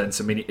Vinagre and Podence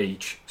a minute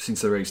each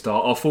since the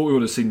restart. I thought we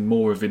would have seen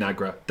more of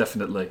Vinagre,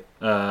 definitely.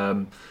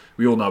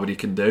 We all know what he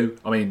can do.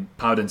 I mean,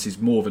 Podence is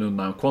more of an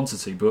unknown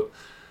quantity, but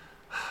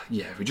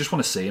yeah, we just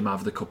want to see him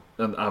over the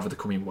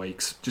coming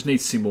weeks. Just need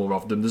to see more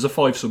of them. There's a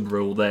 5-sub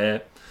rule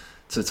there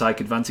to take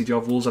advantage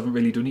of. Wolves haven't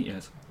really done it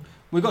yet.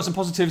 We've got some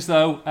positives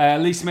though.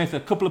 Lee Smith, a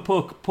couple of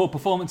poor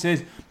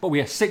performances, but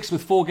we are 6th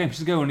with 4 games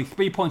to go, only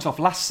 3 points off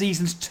last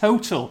season's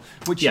total,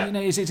 which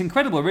is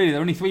incredible. Really, they're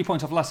only 3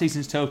 points off last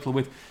season's total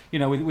with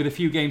a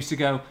few games to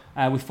go,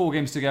 with 4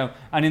 games to go,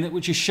 and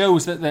which just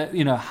shows that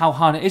how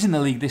hard it is in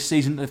the league this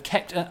season. They've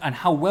kept and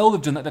how well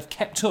they've done that. They've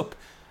kept up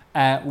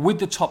with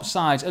the top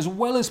sides, as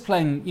well as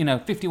playing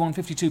 51,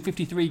 52,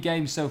 53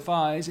 games so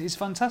far is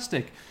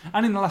fantastic.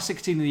 And in the last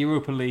 16 in the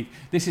Europa League,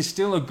 this is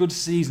still a good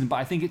season, but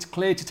I think it's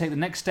clear to take the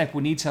next step.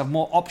 We need to have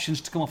more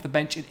options to come off the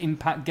bench in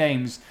impact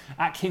games.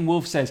 At King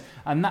Wolf says,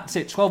 and that's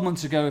it. 12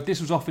 months ago, if this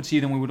was offered to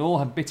you, then we would all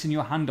have bitten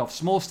your hand off.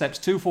 Small steps,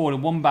 2 forward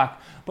and 1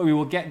 back, but we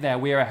will get there.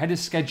 We are ahead of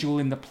schedule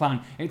in the plan.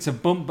 It's a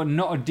bump, but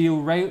not a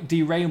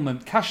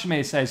derailment.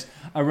 Kashmir says,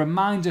 a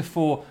reminder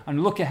for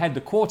and look ahead.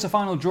 The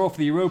quarter-final draw for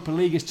the Europa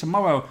League is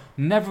tomorrow.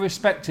 Never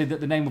expected that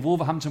the name of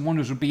Wolverhampton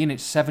Wanderers would be in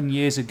it 7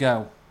 years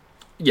ago.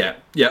 Yeah,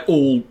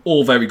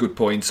 all very good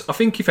points. I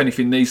think, if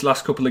anything, these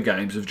last couple of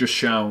games have just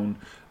shown,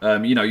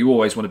 you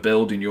always want to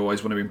build and you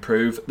always want to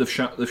improve. They've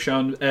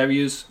shown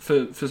areas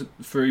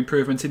for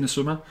improvement in the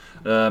summer.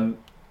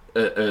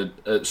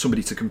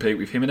 Somebody to compete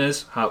with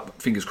Jimenez,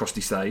 fingers crossed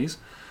he stays,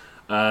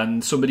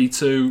 and somebody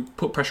to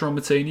put pressure on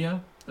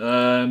Moutinho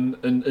and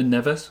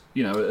Neves.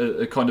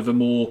 A kind of a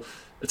more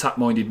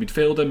attack-minded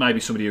midfielder, maybe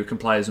somebody who can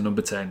play as a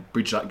number 10,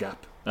 bridge that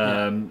gap.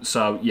 I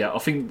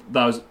think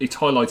it's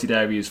highlighted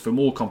areas for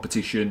more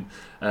competition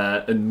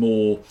and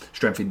more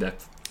strength in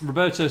depth.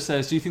 Roberto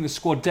says, do you think the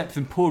squad depth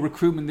and poor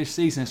recruitment this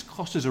season has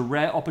cost us a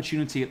rare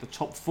opportunity at the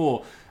top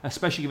 4,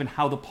 especially given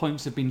how the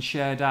points have been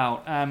shared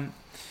out?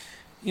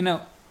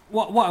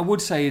 What I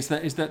would say is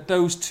that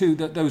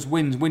those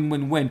wins,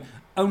 win,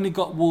 only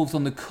got Wolves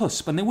on the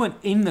cusp, and they weren't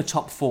in the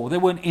top 4, they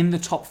weren't in the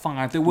top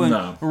 5, they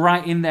weren't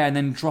right in there and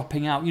then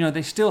dropping out.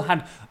 They still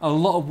had a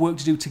lot of work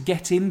to do to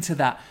get into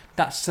that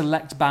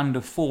select band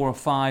of 4 or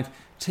 5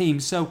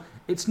 teams. So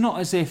it's not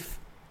as if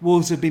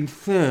Wolves have been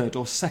 3rd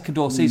or 2nd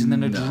all season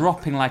and are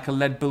dropping like a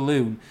lead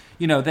balloon.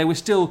 They were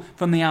still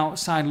from the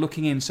outside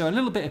looking in. So a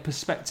little bit of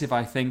perspective,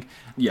 I think.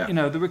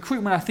 Yeah. The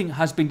recruitment, I think,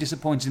 has been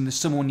disappointing in the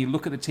summer when you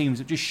look at the teams.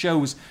 It just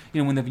shows,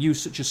 when they've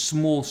used such a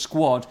small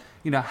squad,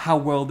 how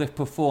well they've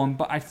performed.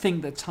 But I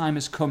think that time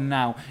has come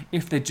now,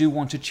 if they do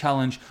want to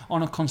challenge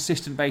on a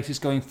consistent basis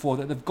going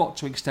forward, that they've got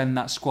to extend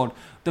that squad.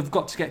 They've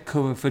got to get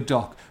cover for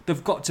Doc.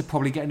 They've got to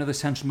probably get another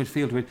central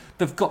midfielder in.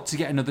 They've got to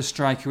get another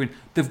striker in.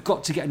 They've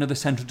got to get another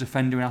central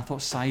defender in. I thought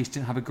Saiz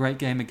didn't have a great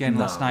game again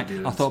last night.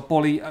 I thought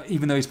Bolly,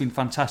 even though he's been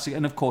fantastic,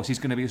 and of course he's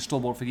going to be a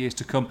stalwart for years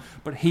to come,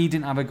 but he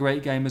didn't have a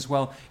great game as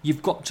well.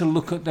 You've got to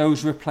look at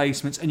those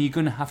replacements, and you're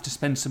going to have to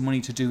spend some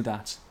money to do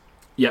that.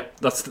 Yeah,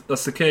 that's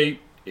the key.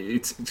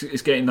 It's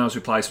getting those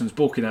replacements,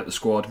 bulking out the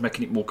squad,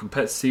 making it more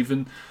competitive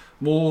and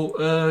more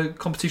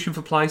competition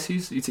for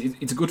places.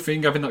 It's a good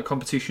thing having that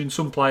competition.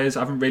 Some players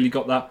haven't really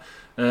got that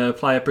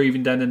player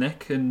breathing down the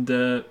neck, and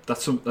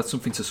that's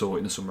something to sort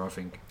in the summer, I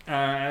think.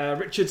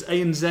 Richards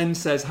ANZ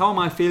says, how am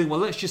I feeling? Well,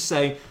 let's just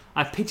say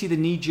I pity the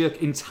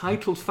knee-jerk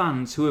entitled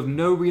fans who have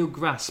no real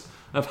grasp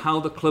of how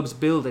the club's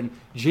building.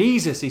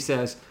 Jesus, he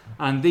says,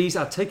 and these,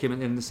 I'll take him at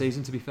the end of the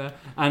season, to be fair,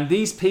 and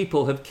these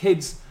people have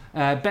kids,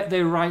 bet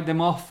they write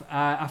them off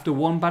after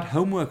one bad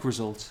homework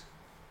result.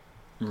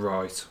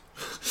 Right.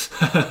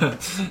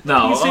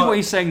 No, you see what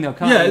he's saying though,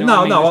 can't you?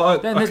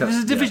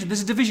 There's a division. Yeah.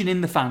 There's a division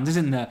in the fans,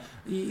 isn't there?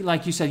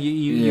 Like you said,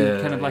 you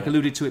kind of like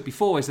alluded to it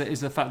before. Is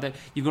the fact that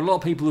you've got a lot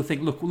of people who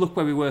think, look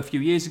where we were a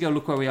few years ago,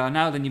 look where we are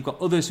now. Then you've got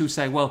others who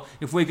say, well,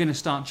 if we're going to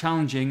start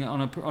challenging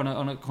on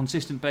a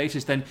consistent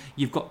basis, then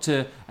you've got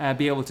to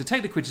be able to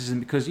take the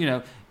criticism, because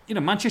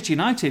Manchester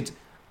United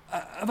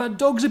have had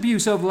dogs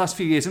abuse over the last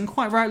few years, and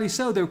quite rightly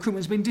so. Their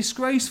recruitment's been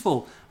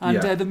disgraceful, and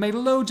they've made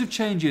loads of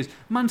changes.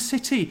 Man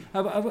City,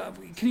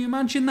 can you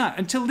imagine that?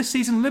 Until this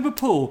season,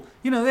 Liverpool,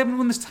 they haven't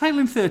won this title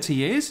in 30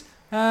 years.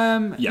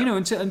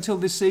 Until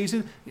this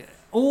season,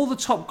 all the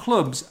top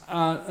clubs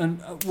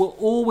will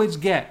always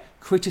get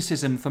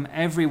criticism from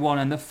everyone,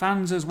 and the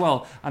fans as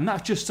well. And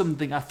that's just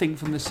something I think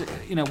from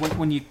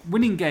when you're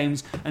winning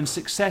games and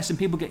success, and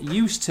people get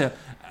used to.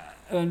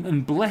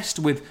 And blessed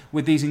with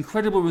these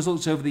incredible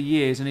results over the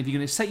years, and if you're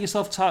going to set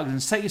yourself targets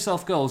and set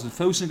yourself goals, and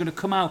folks are going to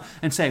come out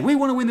and say, we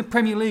want to win the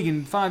Premier League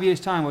in 5 years'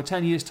 time or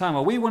 10 years' time,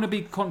 or we want to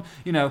be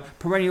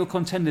perennial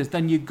contenders,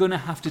 then you're going to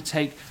have to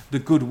take the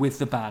good with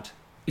the bad.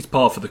 It's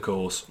par for the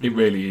course. It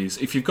really is.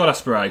 If you've got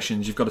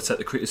aspirations, you've got to take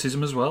the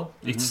criticism as well.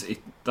 Mm-hmm.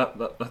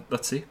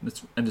 That's it.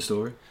 That's end of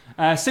story.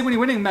 Sing when you're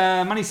winning.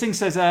 Manny Singh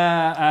says,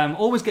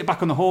 always get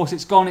back on the horse.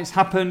 It's gone. It's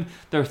happened.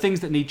 There are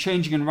things that need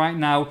changing, and right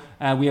now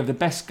we have the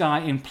best guy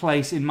in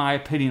place, in my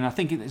opinion. I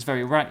think it's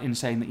very right in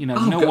saying that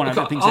I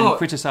don't think is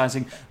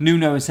criticising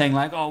Nuno and saying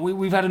like,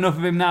 we've had enough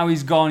of him now.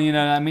 He's gone.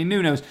 I mean,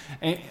 Nuno's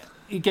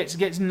he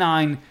gets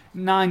nine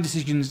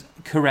decisions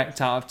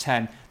correct out of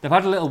 10. They've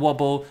had a little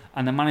wobble,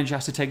 and the manager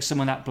has to take some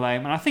of that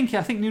blame. And I think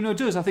Nuno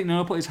does. I think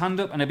Nuno put his hand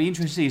up, and it'd be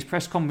interesting to see his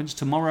press conference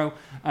tomorrow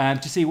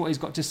to see what he's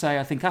got to say.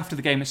 I think after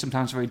the game, it's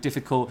sometimes very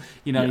difficult.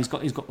 He's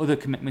got other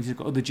commitments, he's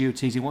got other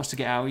duties. He wants to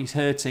get out. He's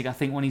hurting. I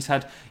think when he's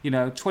had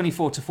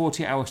 24 to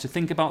 48 hours to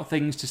think about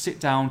things, to sit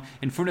down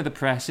in front of the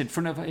press, in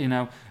front of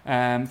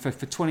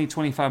for 20,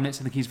 25 minutes,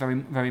 I think he's very,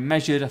 very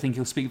measured. I think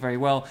he'll speak very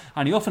well,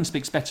 and he often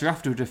speaks better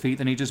after a defeat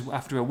than he does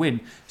after a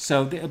win.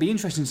 So it'll be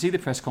interesting to see the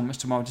press conference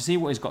tomorrow to see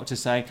what he's got to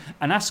say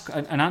and ask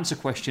and answer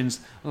questions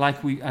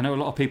like I know a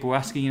lot of people were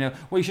asking.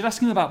 You should ask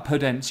him about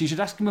Podence. You should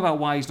ask him about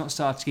why he's not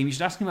starting him. You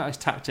should ask him about his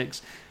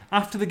tactics.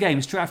 After the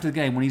game, straight after the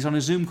game, when he's on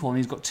a Zoom call and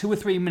he's got 2 or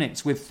 3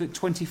 minutes with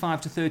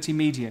 25 to 30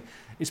 media,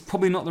 it's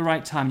probably not the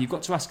right time. You've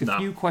got to ask a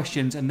few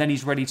questions, and then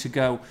he's ready to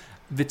go.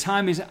 The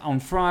time is on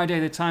Friday.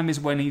 The time is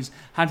when he's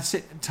had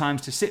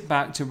times to sit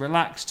back, to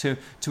relax, to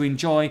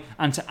enjoy,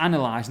 and to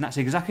analyse. And that's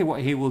exactly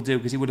what he will do,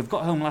 because he would have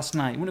got home last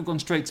night. He wouldn't have gone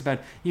straight to bed.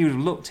 He would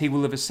have looked. He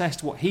will have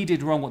assessed what he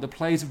did wrong, what the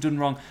players have done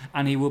wrong,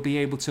 and he will be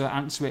able to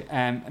answer it.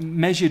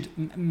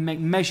 Make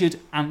measured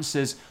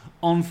answers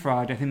on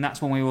Friday. I think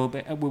that's when we'll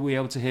be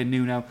able to hear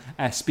Nuno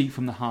speak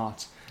from the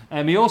heart.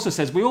 He also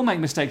says, we all make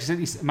mistakes.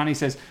 Manny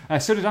says,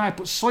 so did I. I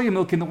put soya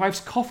milk in the wife's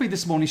coffee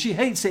this morning. She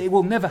hates it. It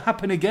will never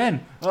happen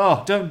again.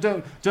 Oh, don't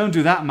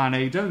do that,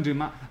 Manny. Don't do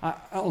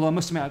that. Although I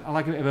must admit, I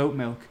like a bit of oat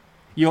milk.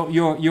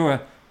 You're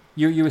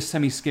a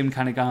semi-skim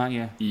kind of guy, aren't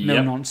you? Yep.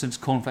 No nonsense.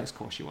 Cornflakes, of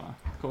course you are.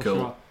 Of course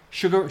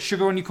you are.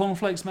 Sugar on your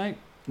cornflakes, mate?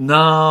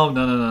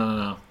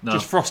 No.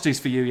 Just Frosties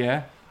for you,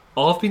 yeah?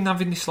 I've been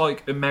having this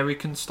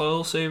American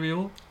style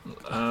cereal.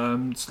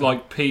 It's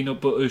like peanut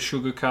butter,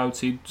 sugar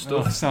coated stuff.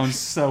 Oh, that sounds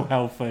so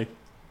healthy.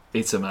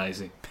 It's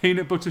amazing.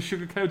 Peanut butter,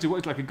 sugar coated. What?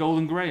 It's like a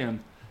Golden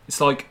Graham.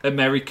 It's like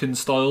American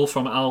style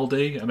from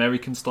Aldi.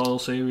 American style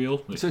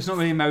cereal. So it's not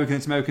really American.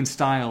 It's American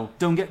style.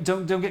 Don't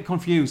get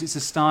confused. It's a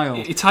style.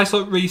 It tastes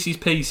like Reese's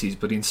Pieces,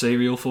 but in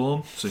cereal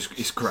form. So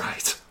it's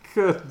great.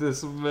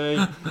 Goodness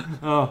me.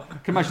 Oh, I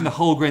can imagine the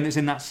whole grain that's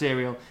in that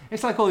cereal.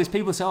 It's like all these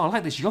people say, I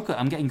like this yoghurt,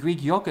 I'm getting Greek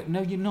yoghurt.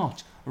 No, you're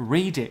not.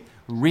 Read it.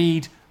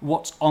 Read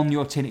what's on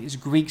your tin. It's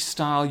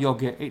Greek-style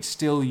yoghurt. It's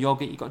still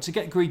yoghurt. You've got to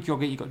get Greek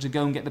yoghurt. You've got to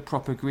go and get the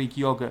proper Greek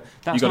yoghurt.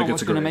 That's not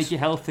what's going to make you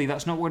healthy.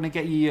 That's not going to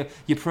get you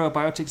your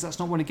probiotics. That's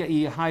not going to get you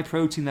your high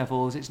protein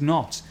levels. It's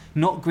not.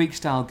 Not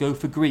Greek-style. Go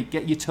for Greek.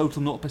 Get your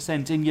total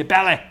 0% in your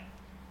belly.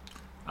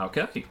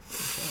 Okay.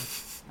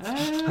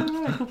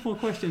 A couple more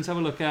questions. Have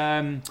a look.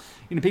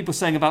 People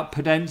saying about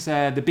Podence.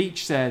 The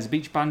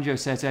Beach Banjo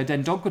says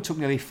Dendoncker took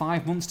nearly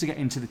 5 months to get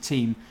into the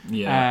team.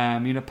 Yeah.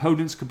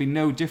 Podence could be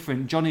no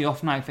different. Johnny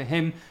off night for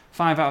him.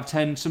 5 out of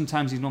 10.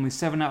 Sometimes he's normally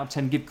 7 out of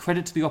 10. Give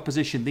credit to the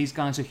opposition. These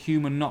guys are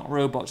human, not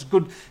robots.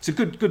 It's a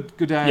good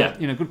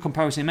good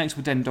comparison he makes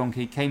with Dendoncker.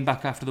 He came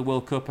back after the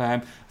World Cup.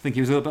 I think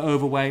he was a little bit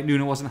overweight.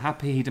 Nuno wasn't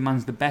happy. He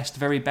demands the best,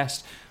 very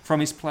best from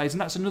his players,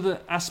 and that's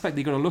another aspect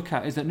that you've got to look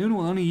at, is that Nuno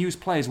will only use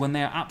players when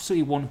they are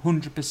absolutely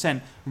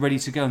 100% ready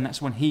to go, and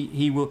that's when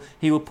he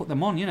will put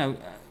them on.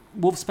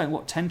 Wolves spent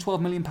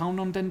 £10-12 million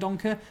on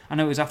Dendoncker. I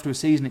know it was after a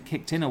season it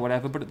kicked in or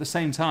whatever, but at the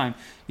same time,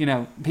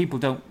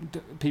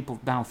 people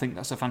now think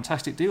that's a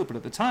fantastic deal, but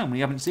at the time when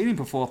you haven't seen him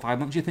for 4 or 5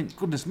 months, you think,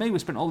 goodness me, we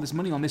spent all this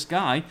money on this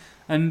guy,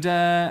 and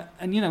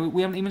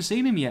we haven't even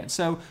seen him yet.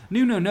 So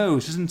Nuno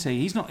knows, doesn't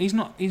he? He's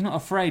not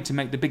afraid to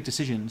make the big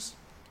decisions.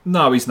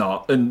 No, he's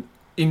not. And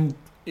in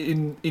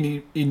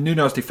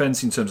Nuno's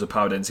defence, in terms of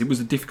Podence, it was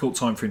a difficult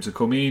time for him to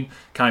come in.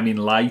 Came in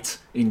late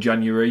in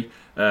January.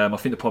 I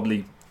think they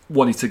probably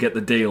wanted to get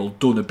the deal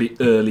done a bit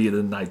earlier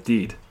than they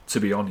did, to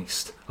be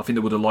honest. I think they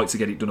would have liked to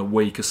get it done a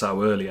week or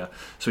so earlier.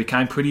 So he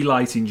came pretty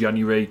late in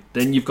January.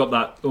 Then you've got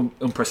that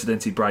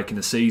unprecedented break in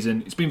the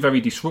season. It's been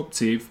very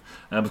disruptive.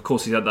 Of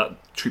course, he had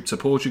that trip to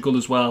Portugal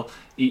as well.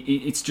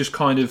 It's just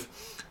kind of,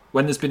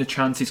 when there's been a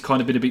chance, it's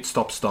kind of been a bit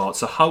stop-start.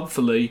 So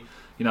hopefully,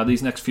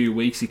 these next few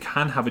weeks, he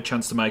can have a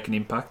chance to make an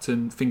impact,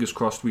 and fingers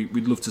crossed,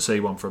 we'd love to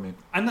see one from him.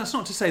 And that's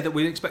not to say that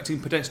we're expecting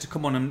Podence to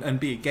come on and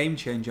be a game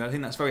changer. I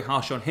think that's very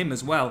harsh on him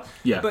as well.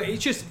 Yeah. But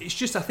it's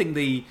just I think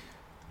the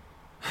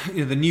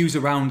news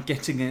around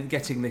getting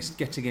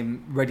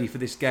him ready for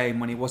this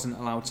game when he wasn't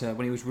allowed to,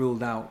 when he was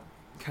ruled out,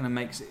 kind of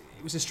makes it.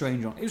 It was a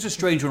strange one. It was a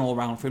strange one all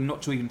round for him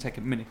not to even take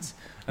a minute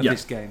of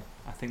this game.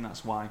 I think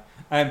that's why.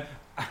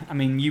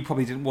 You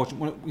probably didn't watch.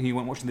 You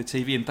weren't watching the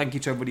TV, and thank you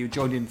to everybody who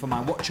joined in for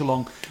my watch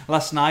along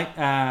last night.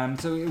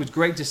 So it was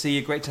great to see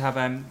you. Great to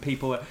have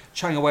people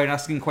chatting away and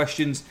asking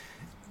questions.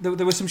 There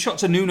were some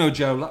shots of Nuno,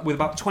 Joe, with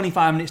about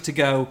 25 minutes to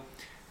go,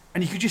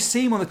 and you could just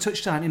see him on the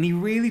touchline, and he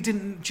really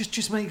didn't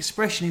just make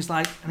expression.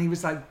 He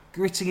was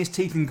gritting his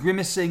teeth and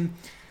grimacing,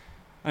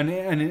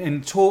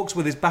 and talks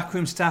with his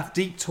backroom staff,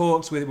 deep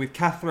talks with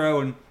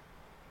Cathro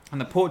and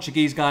the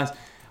Portuguese guys,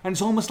 and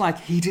it's almost like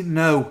he didn't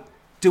know.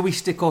 Do we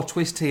stick or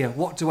twist here?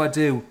 What do I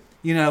do?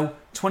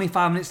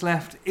 25 minutes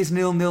left. Is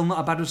 0-0 not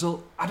a bad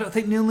result? I don't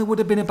think 0-0 would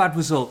have been a bad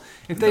result.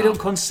 If they don't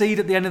concede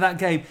at the end of that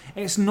game,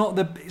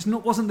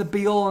 wasn't the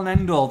be all and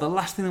end all. The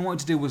last thing they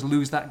wanted to do was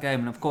lose that game,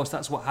 and of course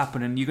that's what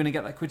happened, and you're going to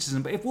get that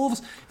criticism. But if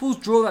Wolves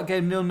draw that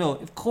game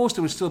 0-0, of course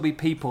there would still be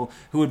people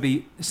who would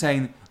be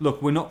saying,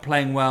 look, we're not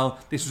playing well,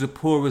 this was a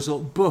poor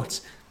result,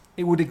 but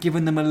it would have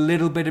given them a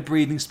little bit of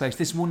breathing space.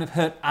 This wouldn't have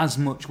hurt as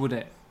much, would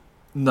it?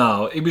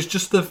 No, it was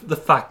just the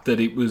fact that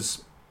it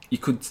was. You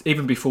could,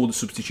 even before the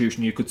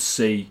substitution, you could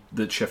see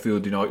that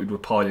Sheffield United were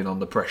piling on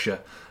the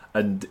pressure,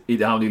 and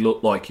it only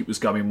looked like it was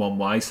going one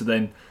way. So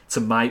then to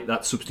make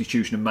that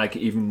substitution and make it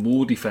even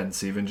more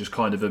defensive and just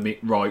kind of admit,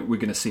 right, we're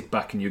going to sit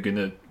back and you're going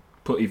to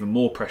put even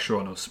more pressure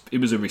on us, it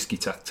was a risky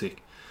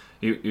tactic.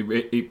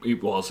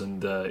 It was,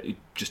 and it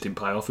just didn't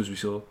pay off, as we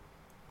saw.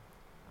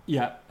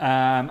 Yeah,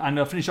 and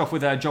I'll finish off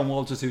with John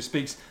Walters, who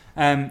speaks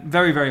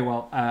very, very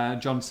well.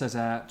 John says,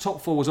 top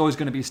four was always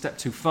going to be a step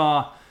too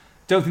far.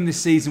 Don't think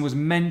this season was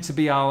meant to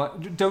be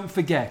Don't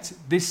forget,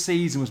 this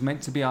season was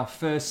meant to be our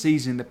first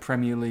season in the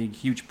Premier League.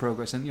 Huge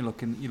progress, and you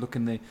look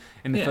in the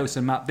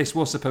photo map. This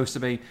was supposed to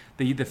be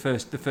the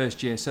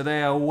first year, so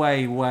they are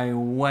way, way,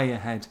 way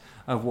ahead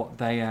of what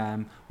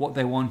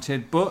they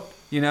wanted. But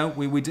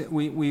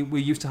we're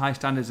used to high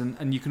standards,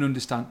 and you can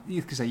understand.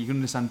 You can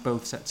understand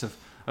both sets of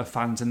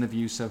fans and the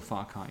views so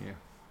far, can't you?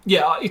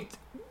 Yeah,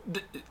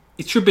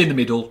 it should be in the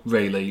middle,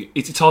 really.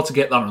 It's hard to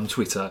get that on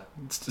Twitter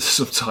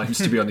sometimes,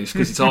 to be honest,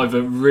 because it's either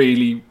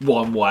really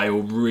one way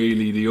or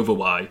really the other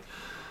way.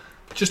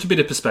 Just a bit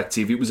of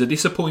perspective. It was a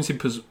disappointing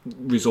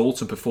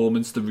result and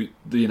performance.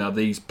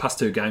 These past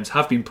two games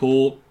have been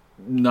poor.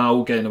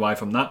 No getting away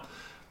from that.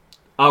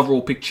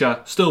 Overall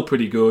picture, still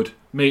pretty good.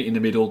 Meet in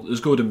the middle, as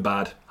good and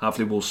bad.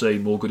 Hopefully we'll see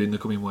more good in the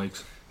coming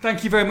weeks.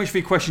 Thank you very much for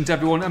your questions,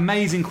 everyone.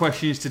 Amazing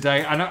questions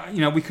today, and I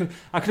could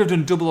have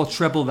done double or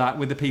treble that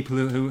with the people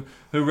who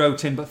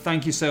wrote in. But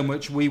thank you so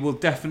much. We will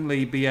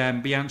definitely be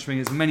answering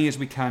as many as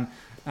we can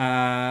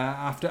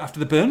after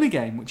the Burnley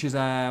game, which is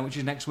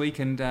next week,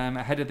 and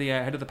ahead of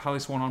the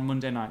Palace one on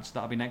Monday night. So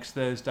that'll be next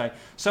Thursday.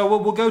 So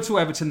we'll go to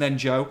Everton then,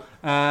 Joe.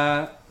 We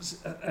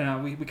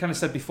kind of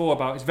said before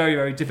about it's very,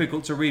 very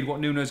difficult to read what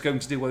Nuno's going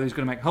to do, whether he's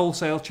going to make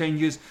wholesale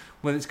changes,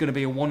 whether it's going to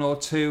be a 1 or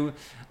 2.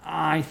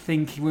 I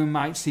think we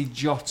might see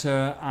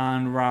Jota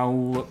and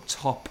Raul up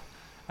top.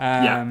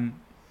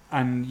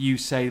 And you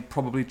say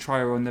probably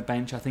Traore on the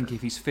bench. I think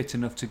if he's fit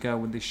enough to go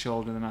with this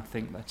shoulder, then I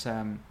think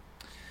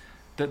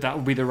that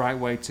would be the right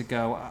way to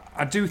go.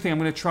 I do think I'm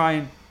going to try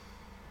and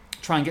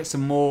get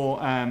some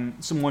more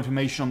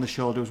information on the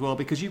shoulder as well,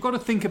 because you've got to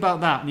think about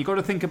that, and you've got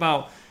to think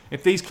about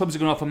if these clubs are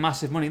going to offer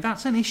massive money.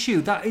 That's an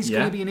issue. That is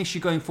going to be an issue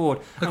going forward.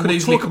 It could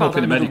easily come up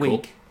in a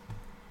medical.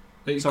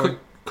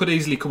 could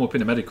easily come up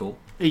in a medical.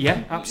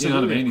 Yeah, absolutely.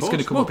 You know what I mean? It's going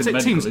to come up in a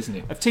medical, isn't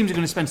it? If teams are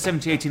going to spend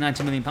 70, 80,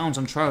 90 million pounds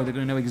on Traore, they're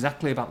going to know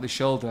exactly about this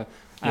shoulder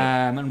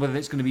and whether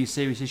it's going to be a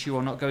serious issue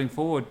or not going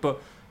forward.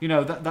 But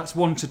that's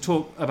one to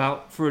talk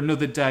about for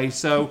another day.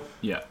 So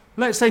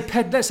let's say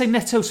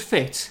Neto's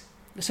fit.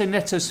 Let's say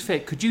Neto's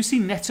fit. Could you see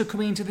Neto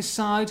coming into this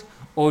side,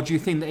 or do you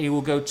think that he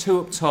will go two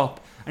up top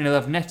and he'll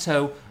have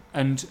Neto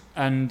and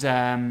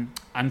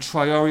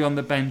Traore on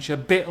the bench, a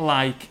bit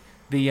like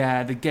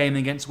the game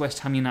against West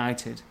Ham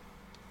United?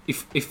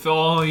 If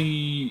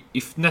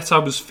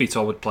Neto was fit,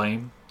 I would play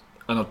him,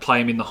 and I'd play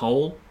him in the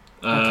hole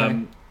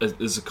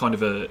as a kind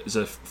of a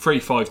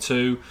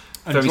 3-5-2.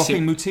 And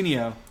dropping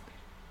Moutinho.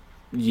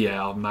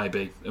 Yeah,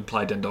 maybe, and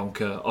play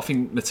Dendoncker. I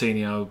think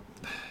Moutinho,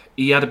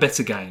 he had a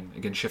better game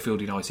against Sheffield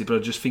United, but I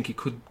just think he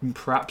could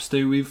perhaps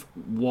do with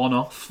one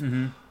off.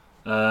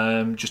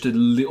 Mm-hmm. Just a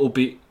little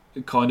bit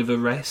kind of a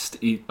rest.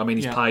 He's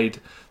played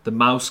the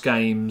most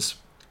games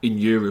in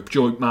Europe,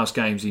 joint most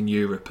games in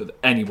Europe of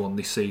anyone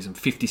this season,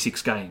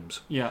 56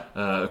 games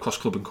across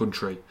club and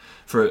country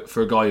for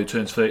a guy who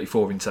turns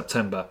 34 in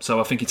September.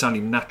 So I think it's only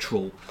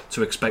natural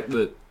to expect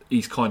that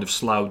he's kind of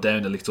slowed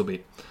down a little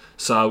bit.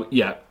 So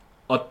yeah,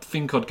 I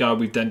think I'd go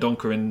with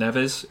Dendoncker and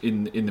Neves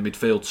in the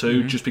midfield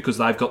too, just because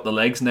they've got the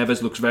legs.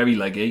 Neves looks very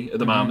leggy at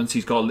the moment.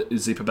 He's got a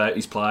zip about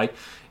his play.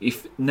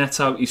 If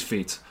Neto is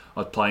fit,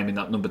 I'd play him in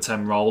that number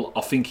 10 role.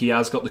 I think he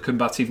has got the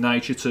combative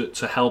nature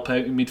to help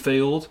out in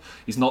midfield.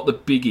 He's not the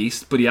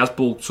biggest, but he has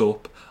bulked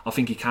up. I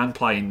think he can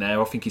play in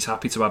there. I think he's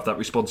happy to have that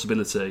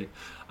responsibility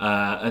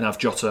and have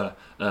Jota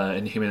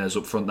and Jimenez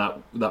up front,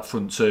 that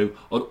front two.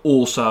 I'd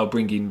also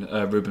bring in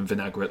Ruben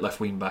Vinagre at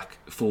left wing back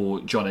for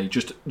Johnny.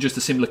 Just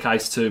a similar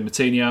case to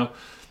Moutinho.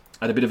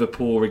 Had a bit of a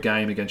poorer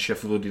game against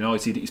Sheffield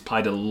United. He's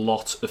played a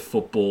lot of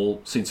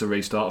football since the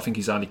restart. I think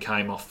he's only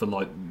came off for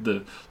like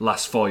the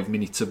last 5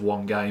 minutes of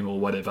one game or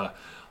whatever.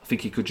 I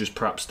think he could just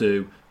perhaps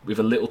do with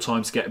a little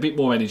time to get a bit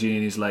more energy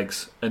in his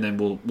legs, and then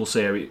we'll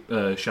see how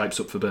it shapes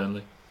up for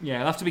Burnley.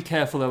 Yeah, I'll have to be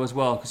careful though as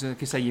well, because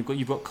like I say, you've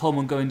got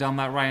Coleman going down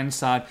that right hand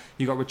side.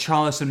 You've got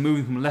Richarlison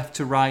moving from left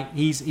to right.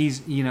 He's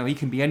he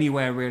can be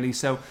anywhere really.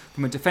 So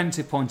from a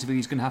defensive point of view,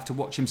 he's going to have to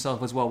watch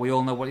himself as well. We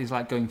all know what he's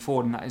like going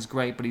forward, and that is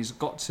great. But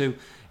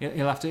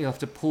he'll have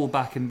to pull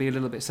back and be a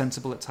little bit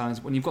sensible at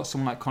times. When you've got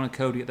someone like Conor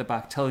Cody at the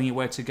back telling you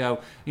where to go,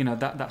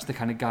 that's the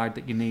kind of guide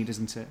that you need,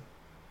 isn't it?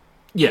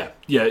 Yeah.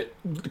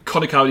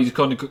 Conor Cody's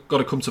kind of got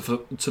to come to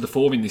the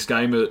fore in this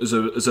game as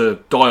a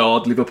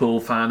die-hard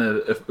Liverpool fan,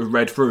 a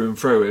red through and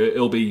through.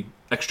 He'll be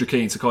extra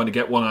keen to kind of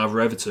get one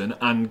over Everton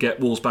and get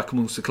Wolves back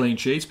amongst the clean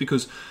sheets,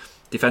 because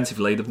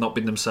defensively they've not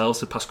been themselves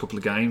the past couple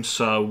of games.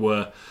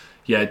 So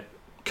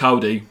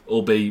Cody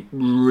will be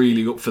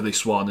really up for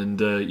this one,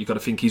 and you've got to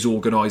think his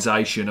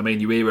organisation. I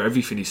mean, you hear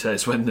everything he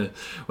says when the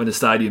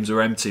stadiums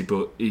are empty,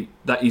 but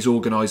his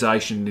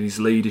organisation and his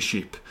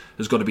leadership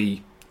has got to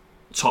be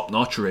top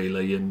notch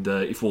really, and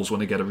if Wolves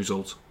want to get a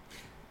result.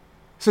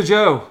 So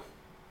Joe,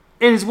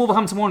 it is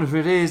Wolverhampton Wanderers,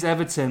 it is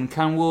Everton.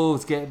 Can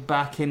Wolves get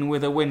back in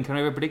with a win? Can I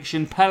have a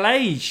prediction?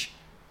 Pelage?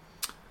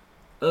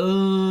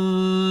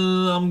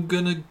 I'm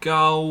gonna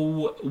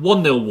go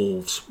 1-0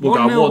 Wolves. We'll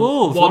 1-0 go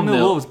Wolves. 1-0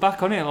 Wolves.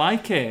 Back on it,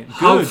 like it.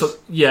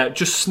 Good.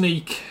 Just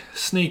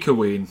sneak a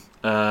win.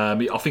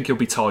 I think it'll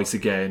be tight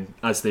again,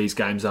 as these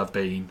games have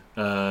been.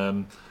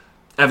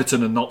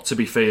 Everton are not to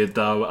be feared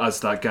though,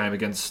 as that game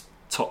against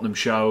Tottenham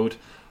showed.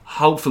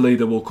 Hopefully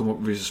they will come up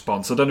with a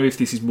response. I don't know if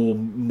this is more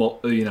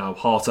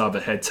heart over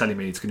head telling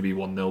me it's going to be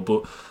 1-0,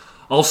 but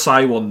I'll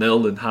say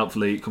 1-0 and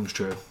hopefully it comes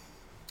true.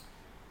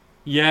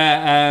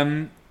 Yeah,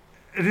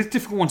 it is a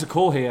difficult one to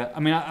call here.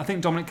 I mean, I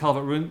think Dominic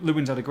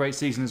Calvert-Lewin's had a great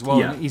season as well.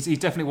 Yeah. He's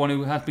definitely one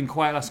who has been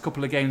quiet last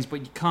couple of games, but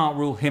you can't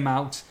rule him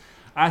out.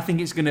 I think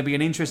it's going to be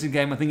an interesting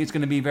game. I think it's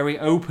going to be a very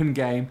open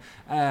game.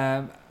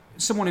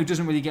 Someone who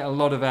doesn't really get a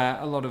lot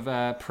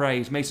of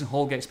praise. Mason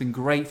Holgate's been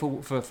great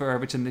for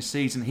Everton this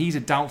season. He's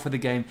a doubt for the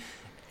game.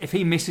 If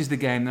he misses the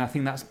game, then I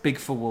think that's big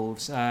for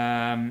Wolves.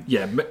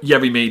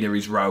 Yerry Mina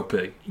is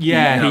ropey.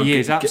 Yeah, he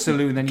is,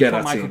 absolutely. Then you've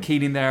got Michael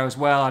Keane in there as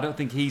well. I don't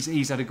think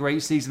he's had a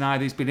great season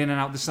either. He's been in and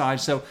out the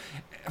side. So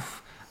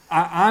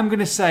I'm going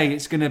to say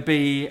it's going to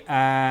be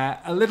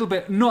a little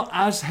bit not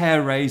as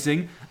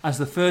hair-raising as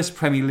the first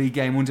Premier League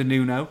game under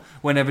Nuno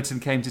when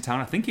Everton came to town.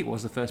 I think it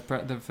was the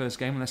first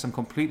game, unless I'm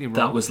completely wrong.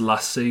 That was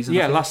last season.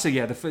 Yeah, last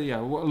season.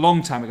 A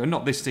long time ago.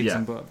 Not this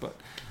season, but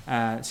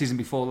season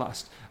before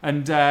last.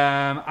 And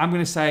I'm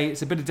going to say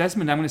it's a bit of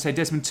Desmond. I'm going to say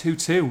Desmond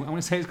 2-2. I'm going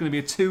to say it's going to be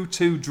a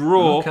 2-2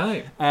 draw.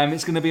 Okay.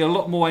 It's going to be a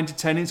lot more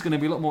entertaining. It's going to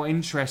be a lot more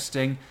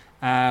interesting.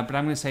 But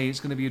I'm going to say it's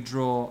going to be a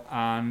draw,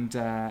 and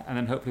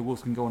then hopefully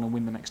Wolves can go on and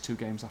win the next 2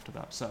 games after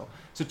that. So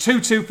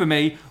 2-2 for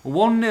me,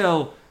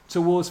 1-0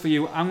 to Wolves for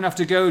you. I'm going to have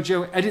to go,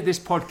 Joe, edit this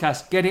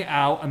podcast, get it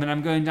out, and then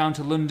I'm going down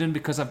to London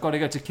because I've got to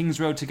go to Kings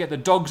Road to get the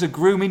dogs a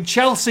groom in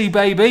Chelsea,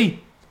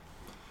 baby.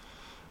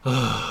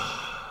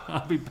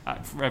 I'll be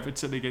back for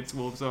Everton against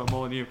Wolves, so I'm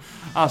all on you.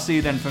 I'll see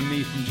you then. From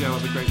me, from Joe,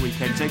 have a great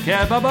weekend. Take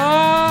care.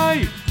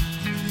 Bye-bye.